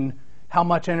between how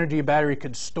much energy a battery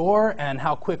could store and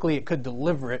how quickly it could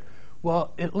deliver it.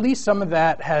 Well, at least some of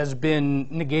that has been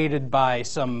negated by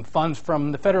some funds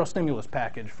from the federal stimulus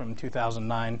package from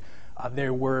 2009.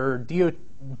 There were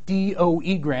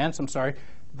DOE grants,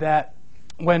 that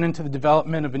went into the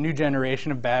development of a new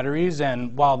generation of batteries,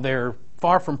 and while they're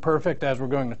far from perfect, as we're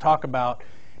going to talk about,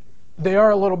 they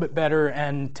are a little bit better,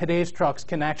 and today's trucks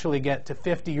can actually get to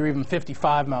 50 or even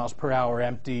 55 miles per hour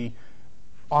empty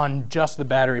on just the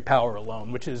battery power alone,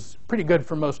 which is pretty good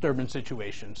for most urban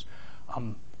situations.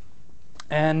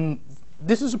 And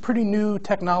this is a pretty new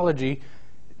technology.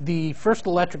 The first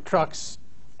electric trucks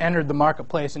entered the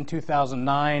marketplace in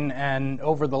 2009, and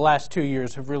over the last 2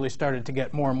 years have really started to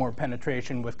get more and more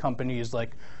penetration with companies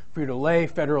like Frito-Lay,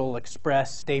 Federal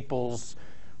Express, Staples,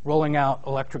 rolling out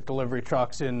electric delivery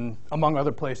trucks in, among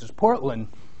other places, Portland.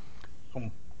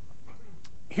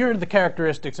 Here are the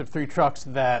characteristics of three trucks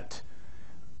that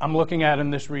I'm looking at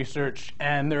in this research,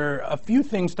 and there are a few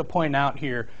things to point out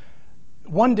here.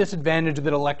 One disadvantage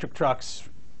that electric trucks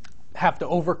have to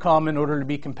overcome in order to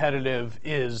be competitive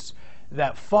is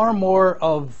that far more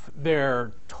of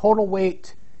their total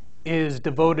weight is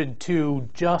devoted to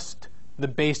just the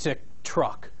basic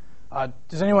truck.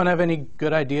 Does anyone have any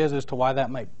good ideas as to why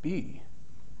that might be?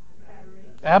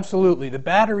 Absolutely. The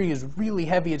battery is really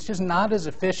heavy. It's just not as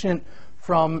efficient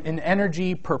from an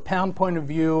energy per pound point of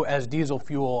view as diesel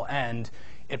fuel, and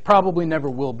it probably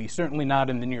never will be, certainly not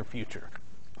in the near future.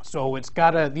 So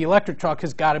the electric truck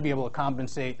has got to be able to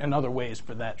compensate in other ways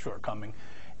for that shortcoming.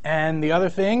 And the other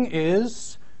thing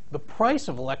is the price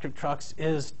of electric trucks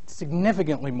is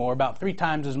significantly more, about 3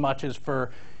 times as much as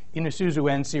for Isuzu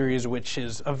N-Series, which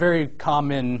is a very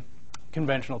common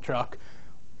conventional truck.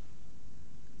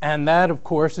 And that, of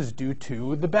course, is due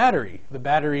to the battery. The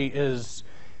battery is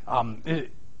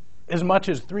as much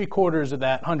as 3/4 of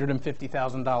that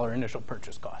 $150,000 initial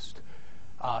purchase cost.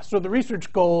 So the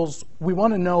research goals, we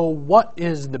want to know what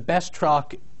is the best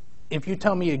truck. If you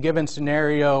tell me a given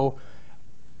scenario,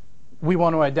 we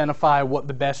want to identify what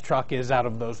the best truck is out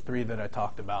of those 3 that I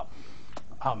talked about.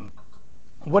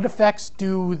 What effects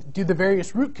do the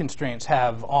various route constraints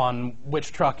have on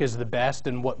which truck is the best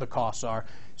and what the costs are?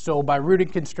 So by routing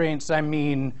constraints, I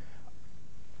mean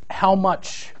how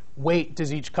much weight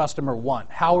does each customer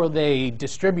want? How are they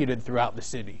distributed throughout the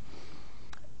city?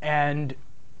 And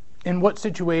in what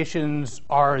situations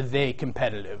are they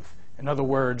competitive? In other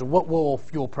words, what will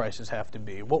fuel prices have to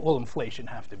be? What will inflation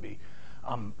have to be?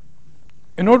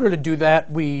 In order to do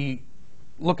that, we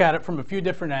look at it from a few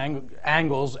different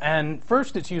angles. And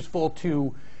first, it's useful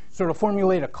to sort of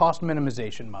formulate a cost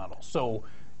minimization model. So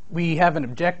we have an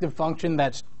objective function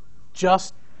that's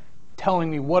just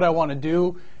telling me what I want to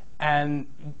do. And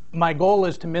my goal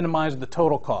is to minimize the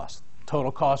total cost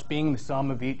being the sum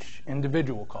of each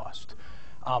individual cost.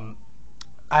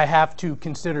 I have to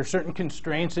consider certain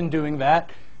constraints in doing that.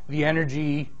 The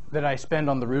energy that I spend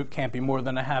on the route can't be more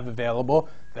than I have available.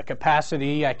 The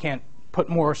capacity, I can't put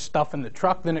more stuff in the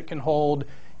truck than it can hold.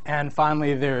 And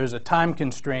finally, there's a time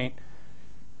constraint.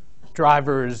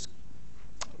 Drivers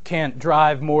can't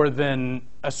drive more than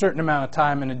a certain amount of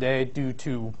time in a day due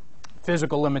to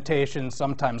physical limitations,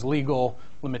 sometimes legal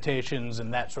limitations,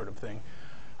 and that sort of thing.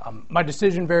 My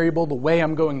decision variable, the way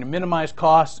I'm going to minimize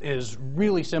costs, is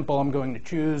really simple. I'm going to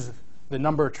choose the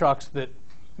number of trucks that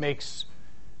makes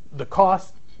the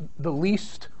cost the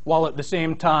least while at the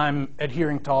same time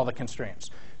adhering to all the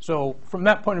constraints. So from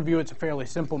that point of view, it's a fairly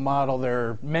simple model. There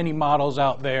are many models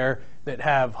out there that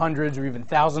have hundreds or even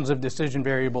thousands of decision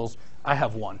variables. I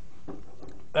have one.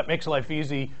 That makes life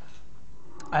easy.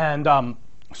 And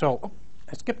so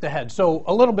I skipped ahead. So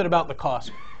a little bit about the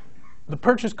cost. The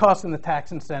purchase costs and the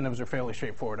tax incentives are fairly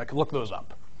straightforward. I could look those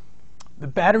up. The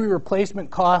battery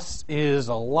replacement costs is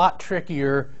a lot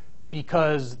trickier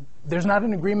because there's not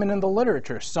an agreement in the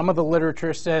literature. Some of the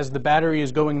literature says the battery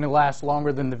is going to last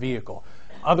longer than the vehicle.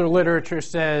 Other literature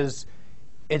says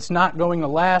it's not going to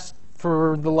last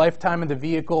for the lifetime of the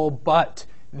vehicle, but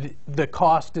the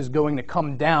cost is going to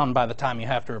come down by the time you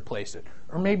have to replace it.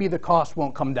 Or maybe the cost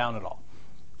won't come down at all.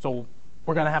 So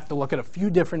we're going to have to look at a few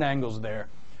different angles there.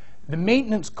 The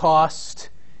maintenance cost,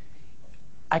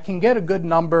 I can get a good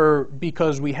number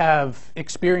because we have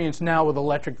experience now with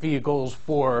electric vehicles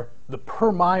for the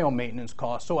per mile maintenance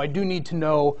cost. So I do need to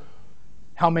know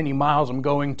how many miles I'm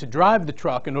going to drive the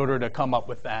truck in order to come up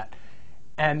with that.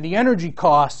 And the energy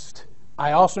cost,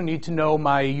 I also need to know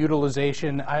my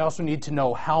utilization. I also need to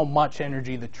know how much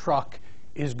energy the truck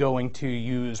is going to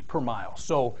use per mile.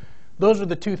 So those are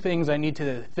the two things I need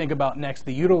to think about next,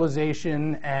 the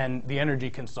utilization and the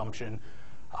energy consumption.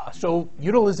 So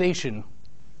utilization,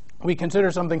 we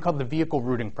consider something called the vehicle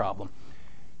routing problem.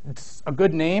 It's a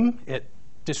good name. It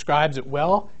describes it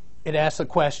well. It asks the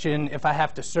question, if I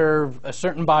have to serve a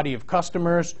certain body of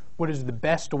customers, what is the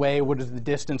best way, what is the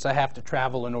distance I have to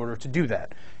travel in order to do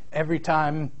that? Every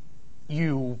time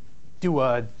you do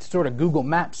a sort of Google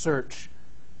Maps search,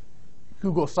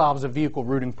 Google solves a vehicle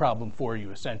routing problem for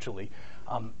you, essentially.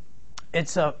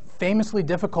 It's a famously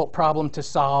difficult problem to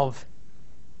solve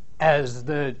as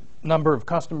the number of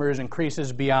customers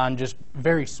increases beyond just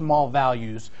very small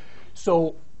values.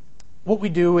 So what we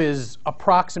do is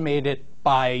approximate it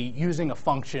by using a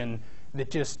function that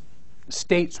just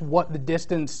states what the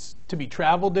distance to be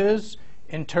traveled is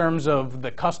in terms of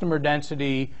the customer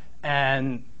density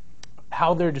and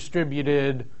how they're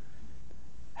distributed,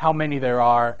 how many there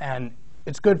are, and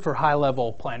it's good for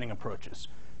high-level planning approaches.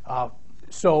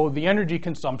 So the energy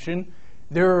consumption,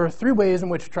 there are three ways in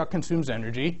which a truck consumes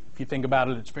energy. If you think about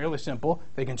it, it's fairly simple.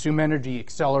 They consume energy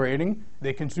accelerating.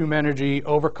 They consume energy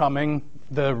overcoming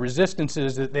the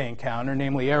resistances that they encounter,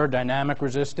 namely aerodynamic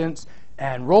resistance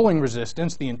and rolling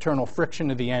resistance, the internal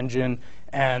friction of the engine,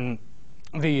 and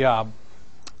the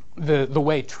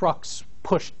way trucks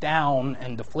push down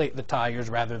and deflate the tires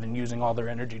rather than using all their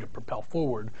energy to propel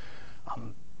forward.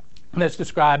 And that's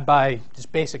described by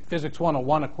just basic physics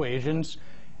 101 equations.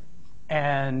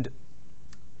 And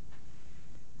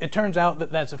it turns out that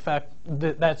that's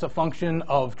a function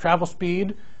of travel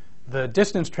speed, the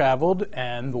distance traveled,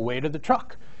 and the weight of the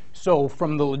truck. So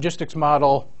from the logistics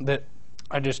model that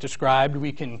I just described,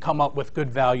 we can come up with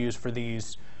good values for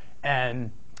these,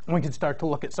 and we can start to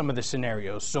look at some of the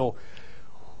scenarios. So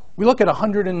we look at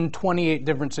 128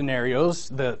 different scenarios.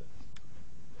 The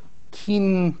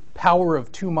keen power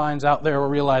of two minds out there will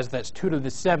realize that's 2 to the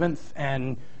 7th,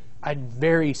 and I'd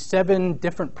vary 7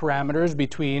 different parameters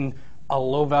between a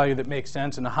low value that makes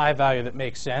sense and a high value that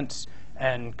makes sense,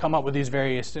 and come up with these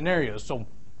various scenarios. So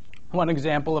one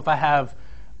example, if I have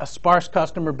a sparse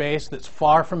customer base that's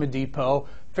far from a depot,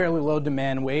 fairly low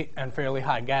demand weight, and fairly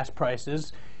high gas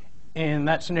prices, in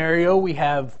that scenario we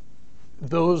have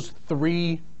those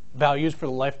 3 values for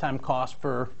the lifetime cost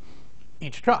for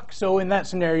each truck. So in that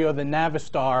scenario, the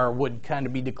Navistar would kind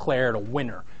of be declared a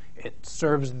winner. It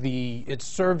serves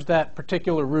that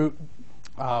particular route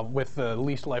with the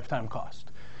least lifetime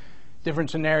cost.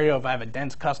 Different scenario, if I have a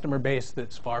dense customer base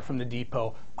that's far from the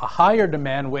depot, a higher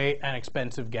demand weight and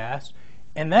expensive gas.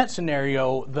 In that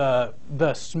scenario,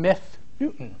 the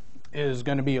Smith-Newton is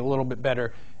going to be a little bit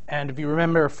better. And if you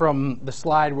remember from the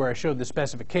slide where I showed the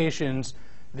specifications,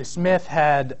 the Smith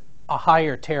had a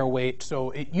higher tare weight,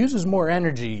 so it uses more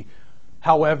energy.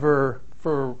 However,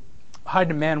 for high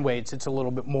demand weights, it's a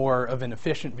little bit more of an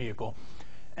efficient vehicle.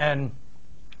 And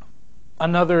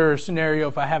another scenario,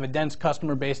 if I have a dense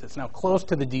customer base that's now close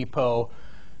to the depot,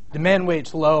 demand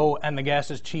weight's low and the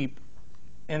gas is cheap.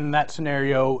 In that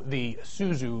scenario, the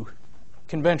Isuzu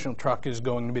conventional truck is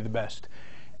going to be the best.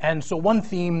 And so one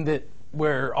theme that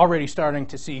we're already starting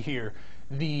to see here,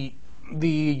 the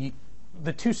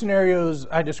 2 scenarios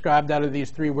I described out of these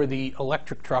 3 where the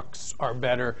electric trucks are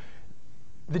better,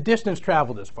 the distance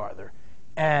traveled is farther.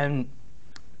 And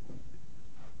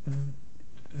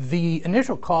the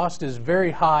initial cost is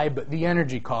very high, but the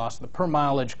energy cost, the per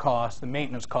mileage cost, the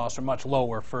maintenance costs are much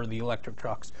lower for the electric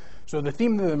trucks. So the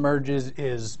theme that emerges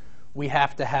is we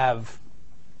have to have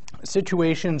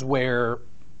situations where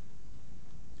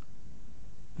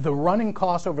the running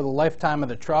costs over the lifetime of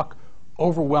the truck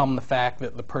overwhelm the fact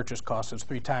that the purchase cost is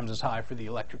 3 times as high for the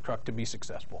electric truck to be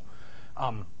successful.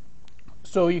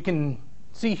 So you can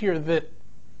see here that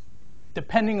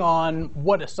depending on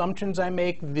what assumptions I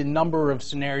make, the number of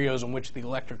scenarios in which the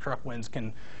electric truck wins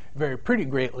can vary pretty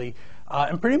greatly.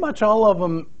 And pretty much all of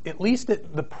them, at least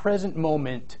at the present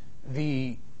moment,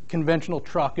 the conventional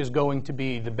truck is going to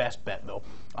be the best bet, though.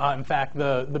 In fact,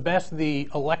 the best the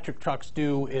electric trucks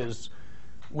do is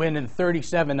win in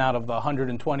 37 out of the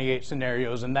 128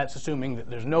 scenarios, and that's assuming that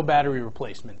there's no battery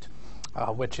replacement,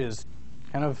 which is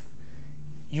kind of,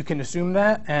 you can assume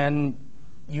that, and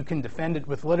you can defend it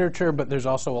with literature, but there's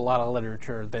also a lot of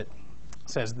literature that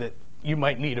says that you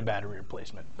might need a battery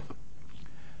replacement.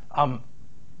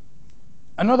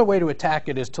 Another way to attack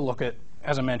it is to look at,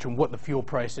 as I mentioned, what the fuel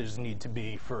prices need to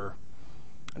be for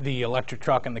the electric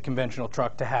truck and the conventional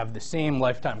truck to have the same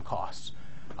lifetime costs.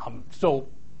 So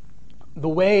the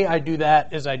way I do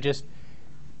that is I just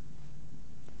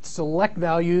select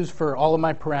values for all of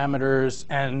my parameters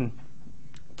and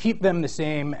keep them the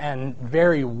same and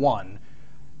vary 1.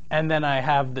 And then I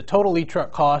have the total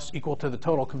e-truck costs equal to the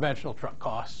total conventional truck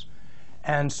costs.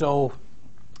 And so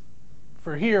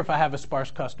for here, if I have a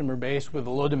sparse customer base with a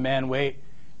low demand weight,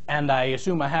 and I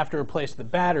assume I have to replace the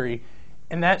battery,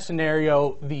 in that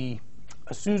scenario, the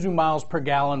Isuzu miles per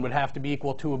gallon would have to be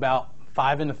equal to about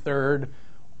 5 1/3,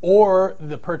 or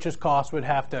the purchase cost would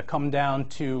have to come down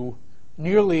to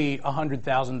nearly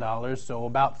 $100,000, so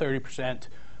about 30%,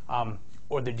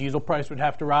 or the diesel price would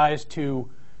have to rise to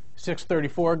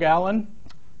 $6.34 a gallon,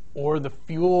 or the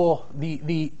fuel,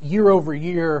 the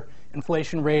year-over-year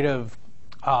inflation rate of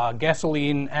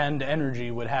gasoline and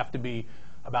energy would have to be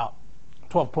about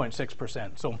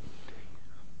 12.6%. So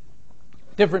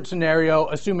different scenario,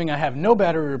 assuming I have no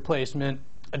battery replacement,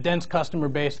 a dense customer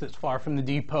base that's far from the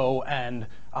depot, and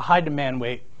a high demand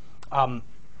weight.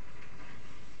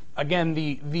 Again,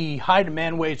 the high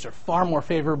demand weights are far more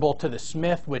favorable to the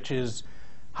Smith, which is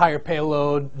higher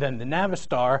payload than the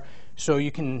Navistar. So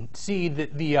you can see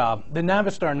that the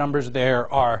Navistar numbers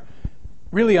there are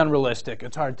really unrealistic.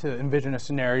 It's hard to envision a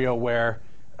scenario where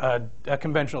a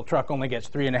conventional truck only gets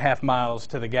 3.5 miles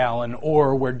to the gallon,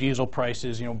 or where diesel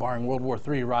prices, barring World War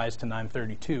III, rise to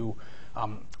 $9.32.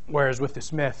 Whereas with the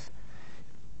Smith,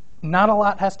 not a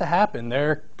lot has to happen.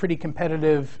 They're pretty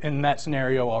competitive in that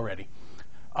scenario already.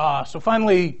 So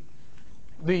finally,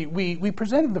 we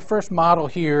presented the first model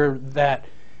here that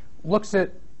looks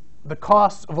at the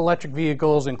costs of electric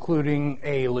vehicles, including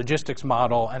a logistics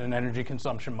model and an energy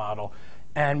consumption model.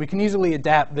 And we can easily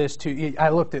adapt this to, I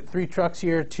looked at 3 trucks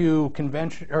here, 2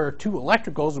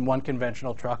 electricals and 1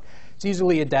 conventional truck. It's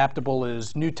easily adaptable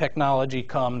as new technology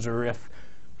comes, or if,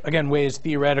 again, Way's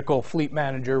theoretical fleet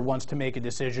manager wants to make a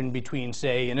decision between,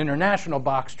 say, an international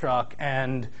box truck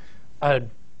and a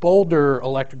Boulder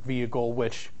electric vehicle,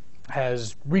 which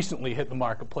has recently hit the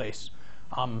marketplace.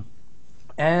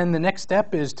 And the next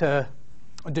step is to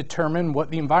determine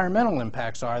what the environmental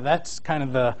impacts are. That's kind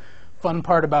of the fun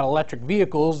part about electric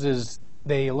vehicles, is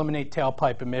they eliminate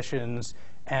tailpipe emissions,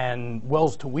 and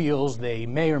wells to wheels, they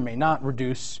may or may not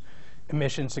reduce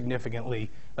emissions significantly.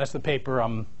 That's the paper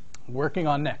I'm working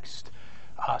on next.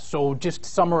 So just to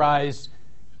summarize,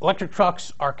 electric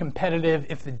trucks are competitive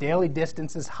if the daily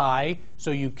distance is high,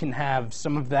 so you can have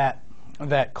some of that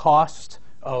cost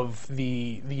of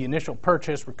the initial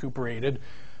purchase recuperated.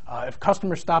 If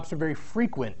customer stops are very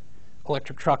frequent,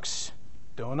 electric trucks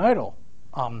don't idle.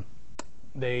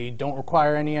 They don't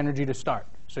require any energy to start,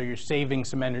 so you're saving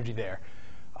some energy there.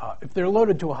 If they're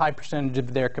loaded to a high percentage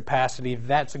of their capacity,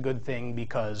 that's a good thing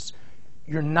because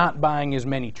you're not buying as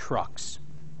many trucks.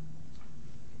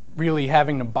 Really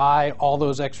having to buy all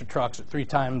those extra trucks at 3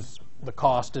 times the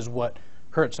cost is what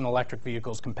hurts an electric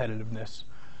vehicle's competitiveness.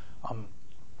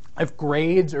 If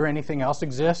grades or anything else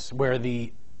exists where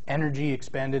the energy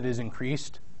expended is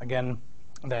increased, again,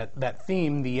 that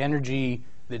theme, the energy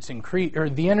that's increased, or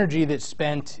the energy that's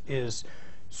spent is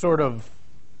sort of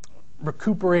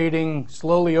recuperating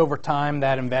slowly over time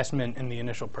that investment in the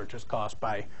initial purchase cost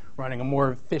by running a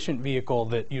more efficient vehicle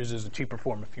that uses a cheaper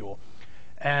form of fuel.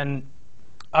 And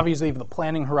obviously, if the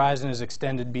planning horizon is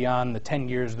extended beyond the 10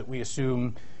 years that we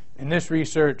assume in this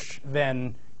research,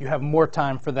 then you have more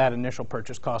time for that initial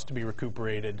purchase cost to be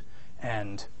recuperated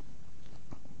and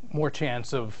more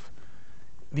chance of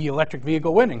the electric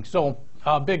vehicle winning. So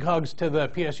big hugs to the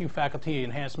PSU Faculty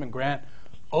Enhancement Grant,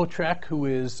 OTREC, who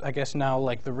is, I guess, now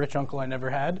like the rich uncle I never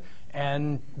had,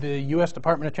 and the U.S.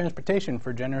 Department of Transportation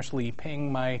for generously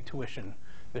paying my tuition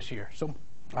this year. So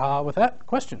with that,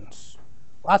 questions?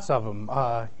 Lots of them.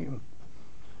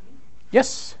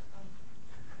 Yes?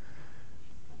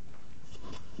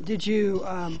 Did you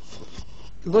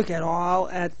look at all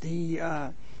at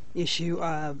the issue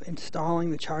of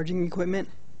installing the charging equipment?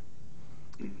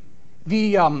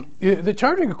 The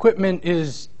charging equipment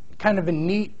is kind of a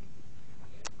neat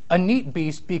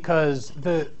beast because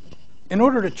in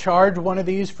order to charge one of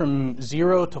these from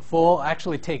 0 to full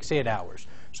actually takes 8 hours.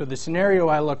 So the scenario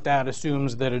I looked at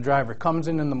assumes that a driver comes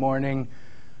in the morning,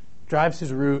 drives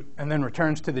his route, and then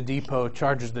returns to the depot,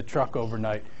 charges the truck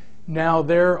overnight. Now,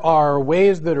 there are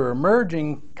ways that are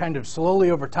emerging kind of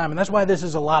slowly over time, and that's why this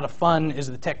is a lot of fun, is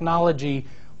the technology.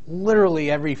 Literally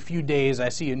every few days I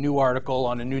see a new article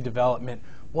on a new development.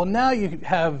 Well, now you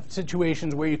have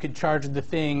situations where you could charge the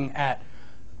thing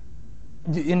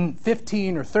in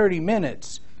 15 or 30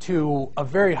 minutes to a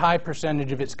very high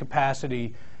percentage of its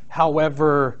capacity.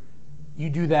 However, you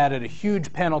do that at a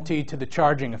huge penalty to the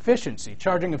charging efficiency.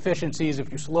 Charging efficiencies,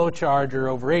 if you slow charge, are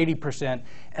over 80%,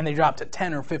 and they drop to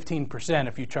 10 or 15%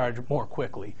 if you charge more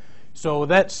quickly. So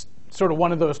that's sort of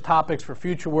one of those topics for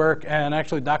future work, and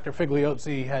actually Dr.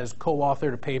 Figliozzi has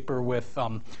co-authored a paper with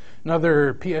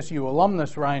another PSU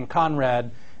alumnus, Ryan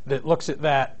Conrad, that looks at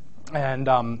that and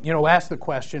asks the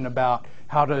question about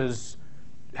how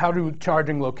do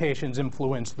charging locations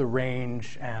influence the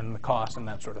range and the cost and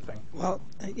that sort of thing? Well,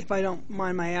 If I don't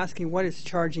mind my asking, what is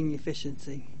charging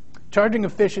efficiency? Charging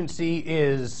efficiency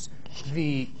is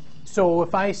so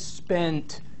if I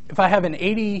have an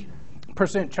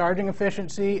 80% charging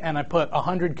efficiency and I put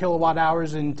 100 kilowatt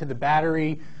hours into the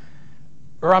battery,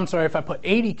 or I'm sorry, if I put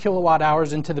 80 kilowatt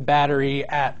hours into the battery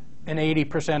at an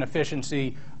 80%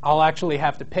 efficiency, I'll actually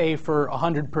have to pay for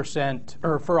 100%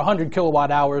 or for 100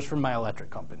 kilowatt hours from my electric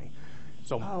company.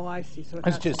 So I see. So it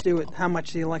has to do with how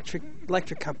much the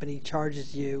electric company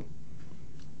charges you.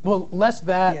 Well, less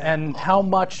that, and how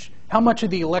much of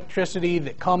the electricity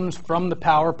that comes from the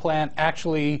power plant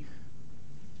actually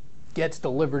gets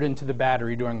delivered into the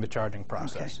battery during the charging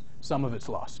process. Okay. Some of it's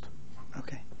lost.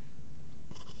 Okay.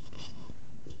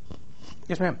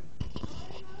 Yes, ma'am.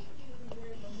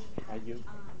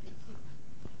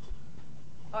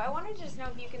 I wanted to just know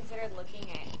if you considered looking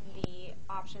at the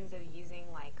options of using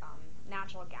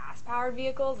natural gas powered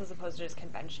vehicles as opposed to just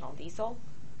conventional diesel,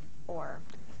 or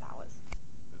if that was.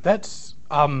 That's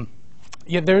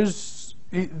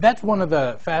that's one of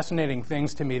the fascinating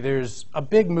things to me. There's a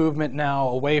big movement now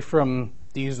away from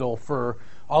diesel for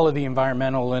all of the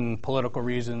environmental and political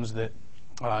reasons that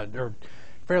are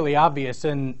fairly obvious,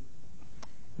 and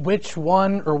which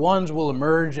one or ones will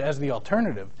emerge as the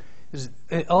alternative.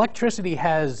 Electricity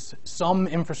has some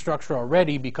infrastructure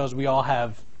already because we all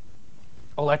have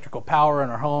electrical power in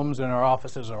our homes, in our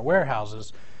offices, our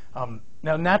warehouses.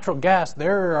 Now, natural gas,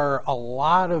 there are a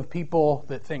lot of people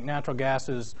that think natural gas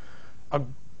is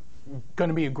going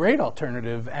to be a great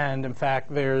alternative, and in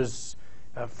fact, there's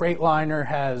Freightliner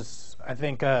has, I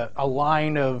think, a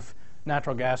line of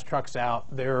natural gas trucks out.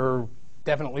 There are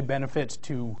definitely benefits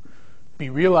to be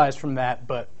realized from that,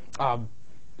 but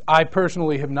I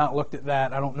personally have not looked at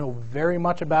that. I don't know very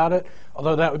much about it,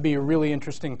 although that would be a really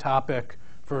interesting topic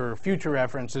for future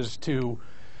references to.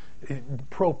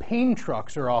 Propane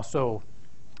trucks are also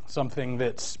something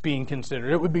that's being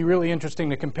considered. It would be really interesting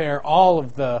to compare all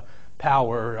of the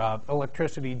power,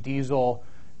 electricity, diesel,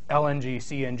 LNG,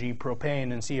 CNG,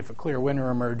 propane, and see if a clear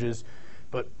winner emerges.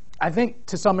 But I think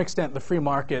to some extent the free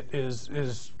market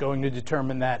is going to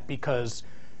determine that, because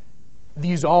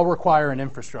these all require an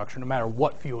infrastructure no matter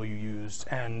what fuel you use.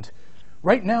 And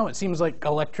right now it seems like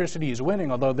electricity is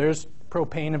winning, although there's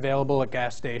propane available at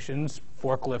gas stations.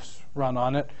 Forklifts run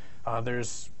on it.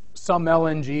 There's some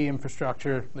LNG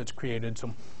infrastructure that's created.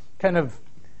 So kind of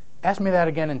ask me that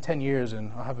again in 10 years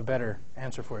and I'll have a better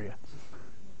answer for you.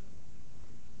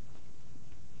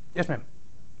 Yes, ma'am.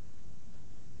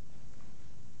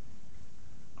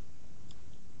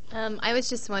 I was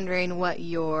just wondering what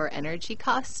your energy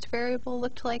cost variable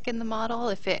looked like in the model,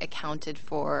 if it accounted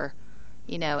for,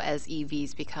 as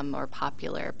EVs become more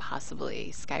popular,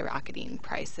 possibly skyrocketing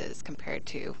prices compared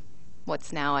to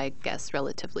what's now, I guess,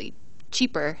 relatively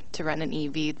cheaper to run an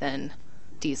EV than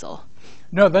diesel.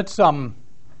 No, that's a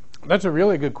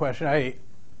really good question. I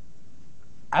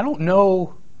don't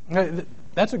know.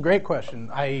 That's a great question.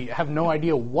 I have no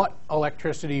idea what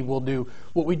electricity will do.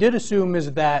 What we did assume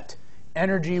is that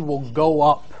energy will go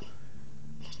up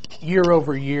year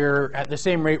over year at the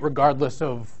same rate regardless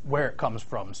of where it comes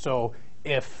from. So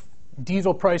if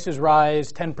diesel prices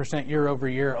rise 10% year over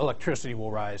year, electricity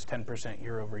will rise 10%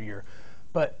 year over year.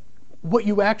 But what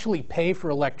you actually pay for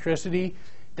electricity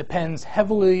depends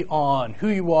heavily on who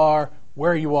you are,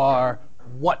 where you are,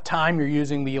 what time you're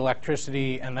using the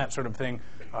electricity, and that sort of thing.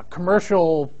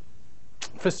 Commercial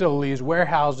facilities,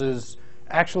 warehouses,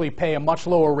 actually pay a much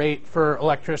lower rate for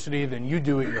electricity than you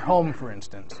do at your home, for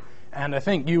instance. And I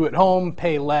think you at home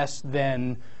pay less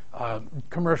than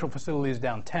commercial facilities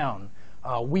downtown.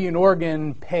 We in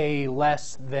Oregon pay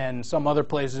less than some other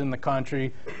places in the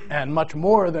country and much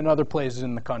more than other places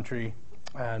in the country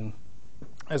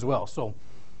as well. So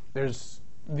there's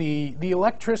the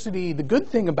electricity. The good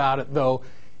thing about it, though,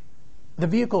 the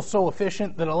vehicle's so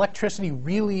efficient that electricity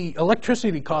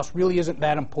cost really isn't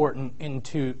that important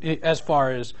as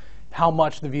far as how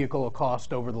much the vehicle will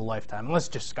cost over the lifetime, unless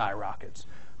it just skyrockets.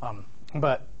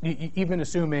 But even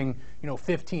assuming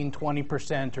 15,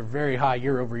 20% or very high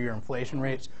year-over-year inflation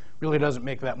rates really doesn't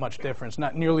make that much difference.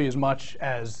 Not nearly as much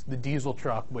as the diesel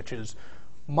truck, which is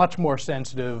much more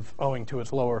sensitive owing to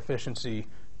its lower efficiency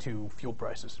to fuel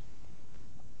prices.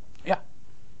 Yeah.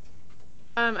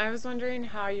 I was wondering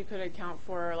how you could account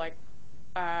for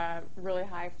really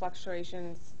high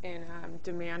fluctuations in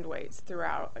demand weights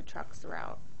throughout a truck's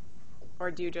route. Or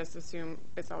do you just assume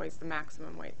it's always the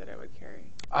maximum weight that it would carry?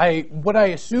 What I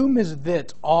assume is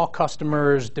that all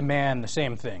customers demand the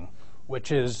same thing,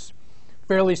 which is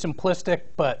fairly simplistic,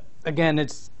 but again,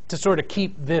 it's to sort of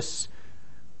keep this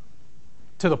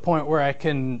to the point where I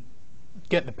can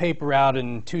get the paper out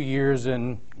in 2 years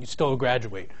and you still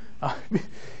graduate.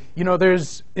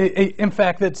 In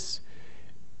fact, that's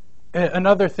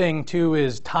another thing too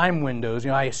is time windows.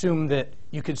 I assume that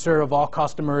you could serve all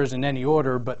customers in any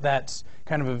order, but that's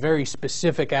kind of a very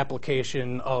specific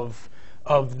application of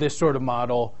this sort of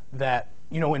model that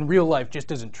in real life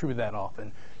just isn't true that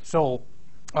often. So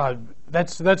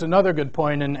that's another good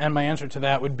point, and my answer to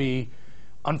that would be,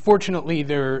 unfortunately,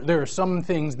 there are some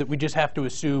things that we just have to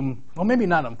assume. Well, maybe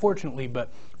not unfortunately,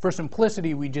 but for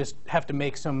simplicity, we just have to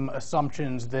make some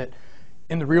assumptions that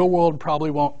in the real world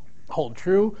probably won't hold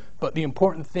true. But the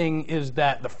important thing is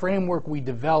that the framework we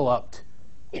developed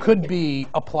could be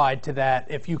applied to that.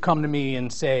 If you come to me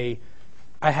and say,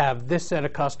 I have this set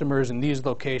of customers in these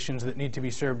locations that need to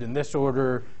be served in this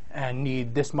order and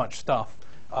need this much stuff,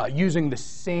 using the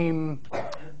same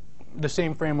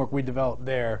framework we developed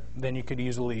there, then you could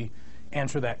easily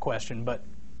answer that question. But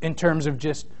in terms of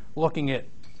just looking at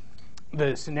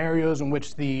the scenarios in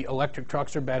which the electric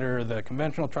trucks are better, the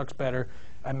conventional trucks better,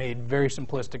 I made very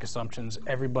simplistic assumptions.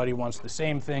 Everybody wants the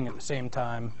same thing at the same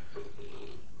time,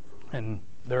 and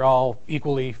they're all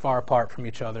equally far apart from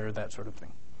each other, that sort of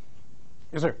thing.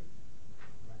 Yes, sir?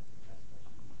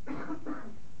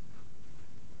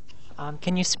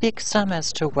 Can you speak some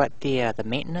as to what the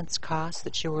maintenance costs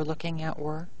that you were looking at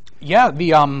were? Yeah,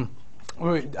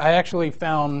 I actually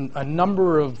found a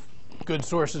number of good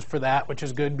sources for that, which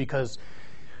is good because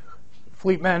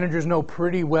fleet managers know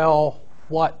pretty well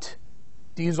what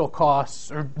diesel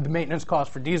costs or the maintenance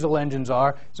costs for diesel engines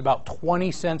are. It's about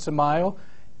 20 cents a mile,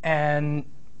 and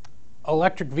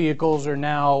electric vehicles are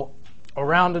now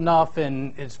around enough,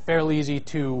 and it's fairly easy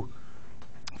to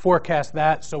forecast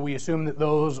that, so we assume that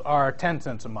those are 10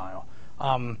 cents a mile.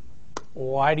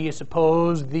 Why do you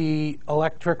suppose the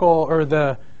electric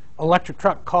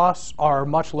truck costs are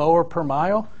much lower per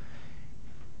mile?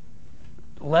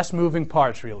 Less moving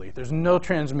parts, really. There's no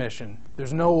transmission.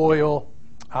 There's no oil.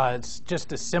 It's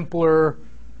just a simpler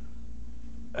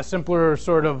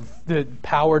sort of the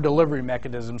power delivery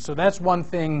mechanism. So that's one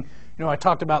thing. I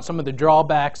talked about some of the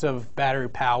drawbacks of battery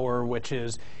power, which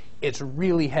is it's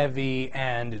really heavy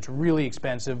and it's really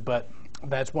expensive, but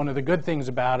that's one of the good things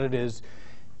about it is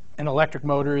an electric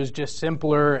motor is just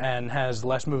simpler and has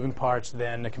less moving parts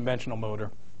than a conventional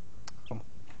motor. So.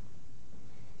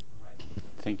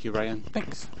 Thank you, Ryan.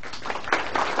 Thanks.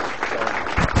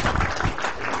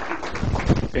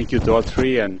 Thank you to all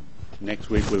three, and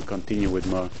next week we'll continue with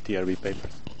more TRB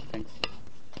papers. Thanks.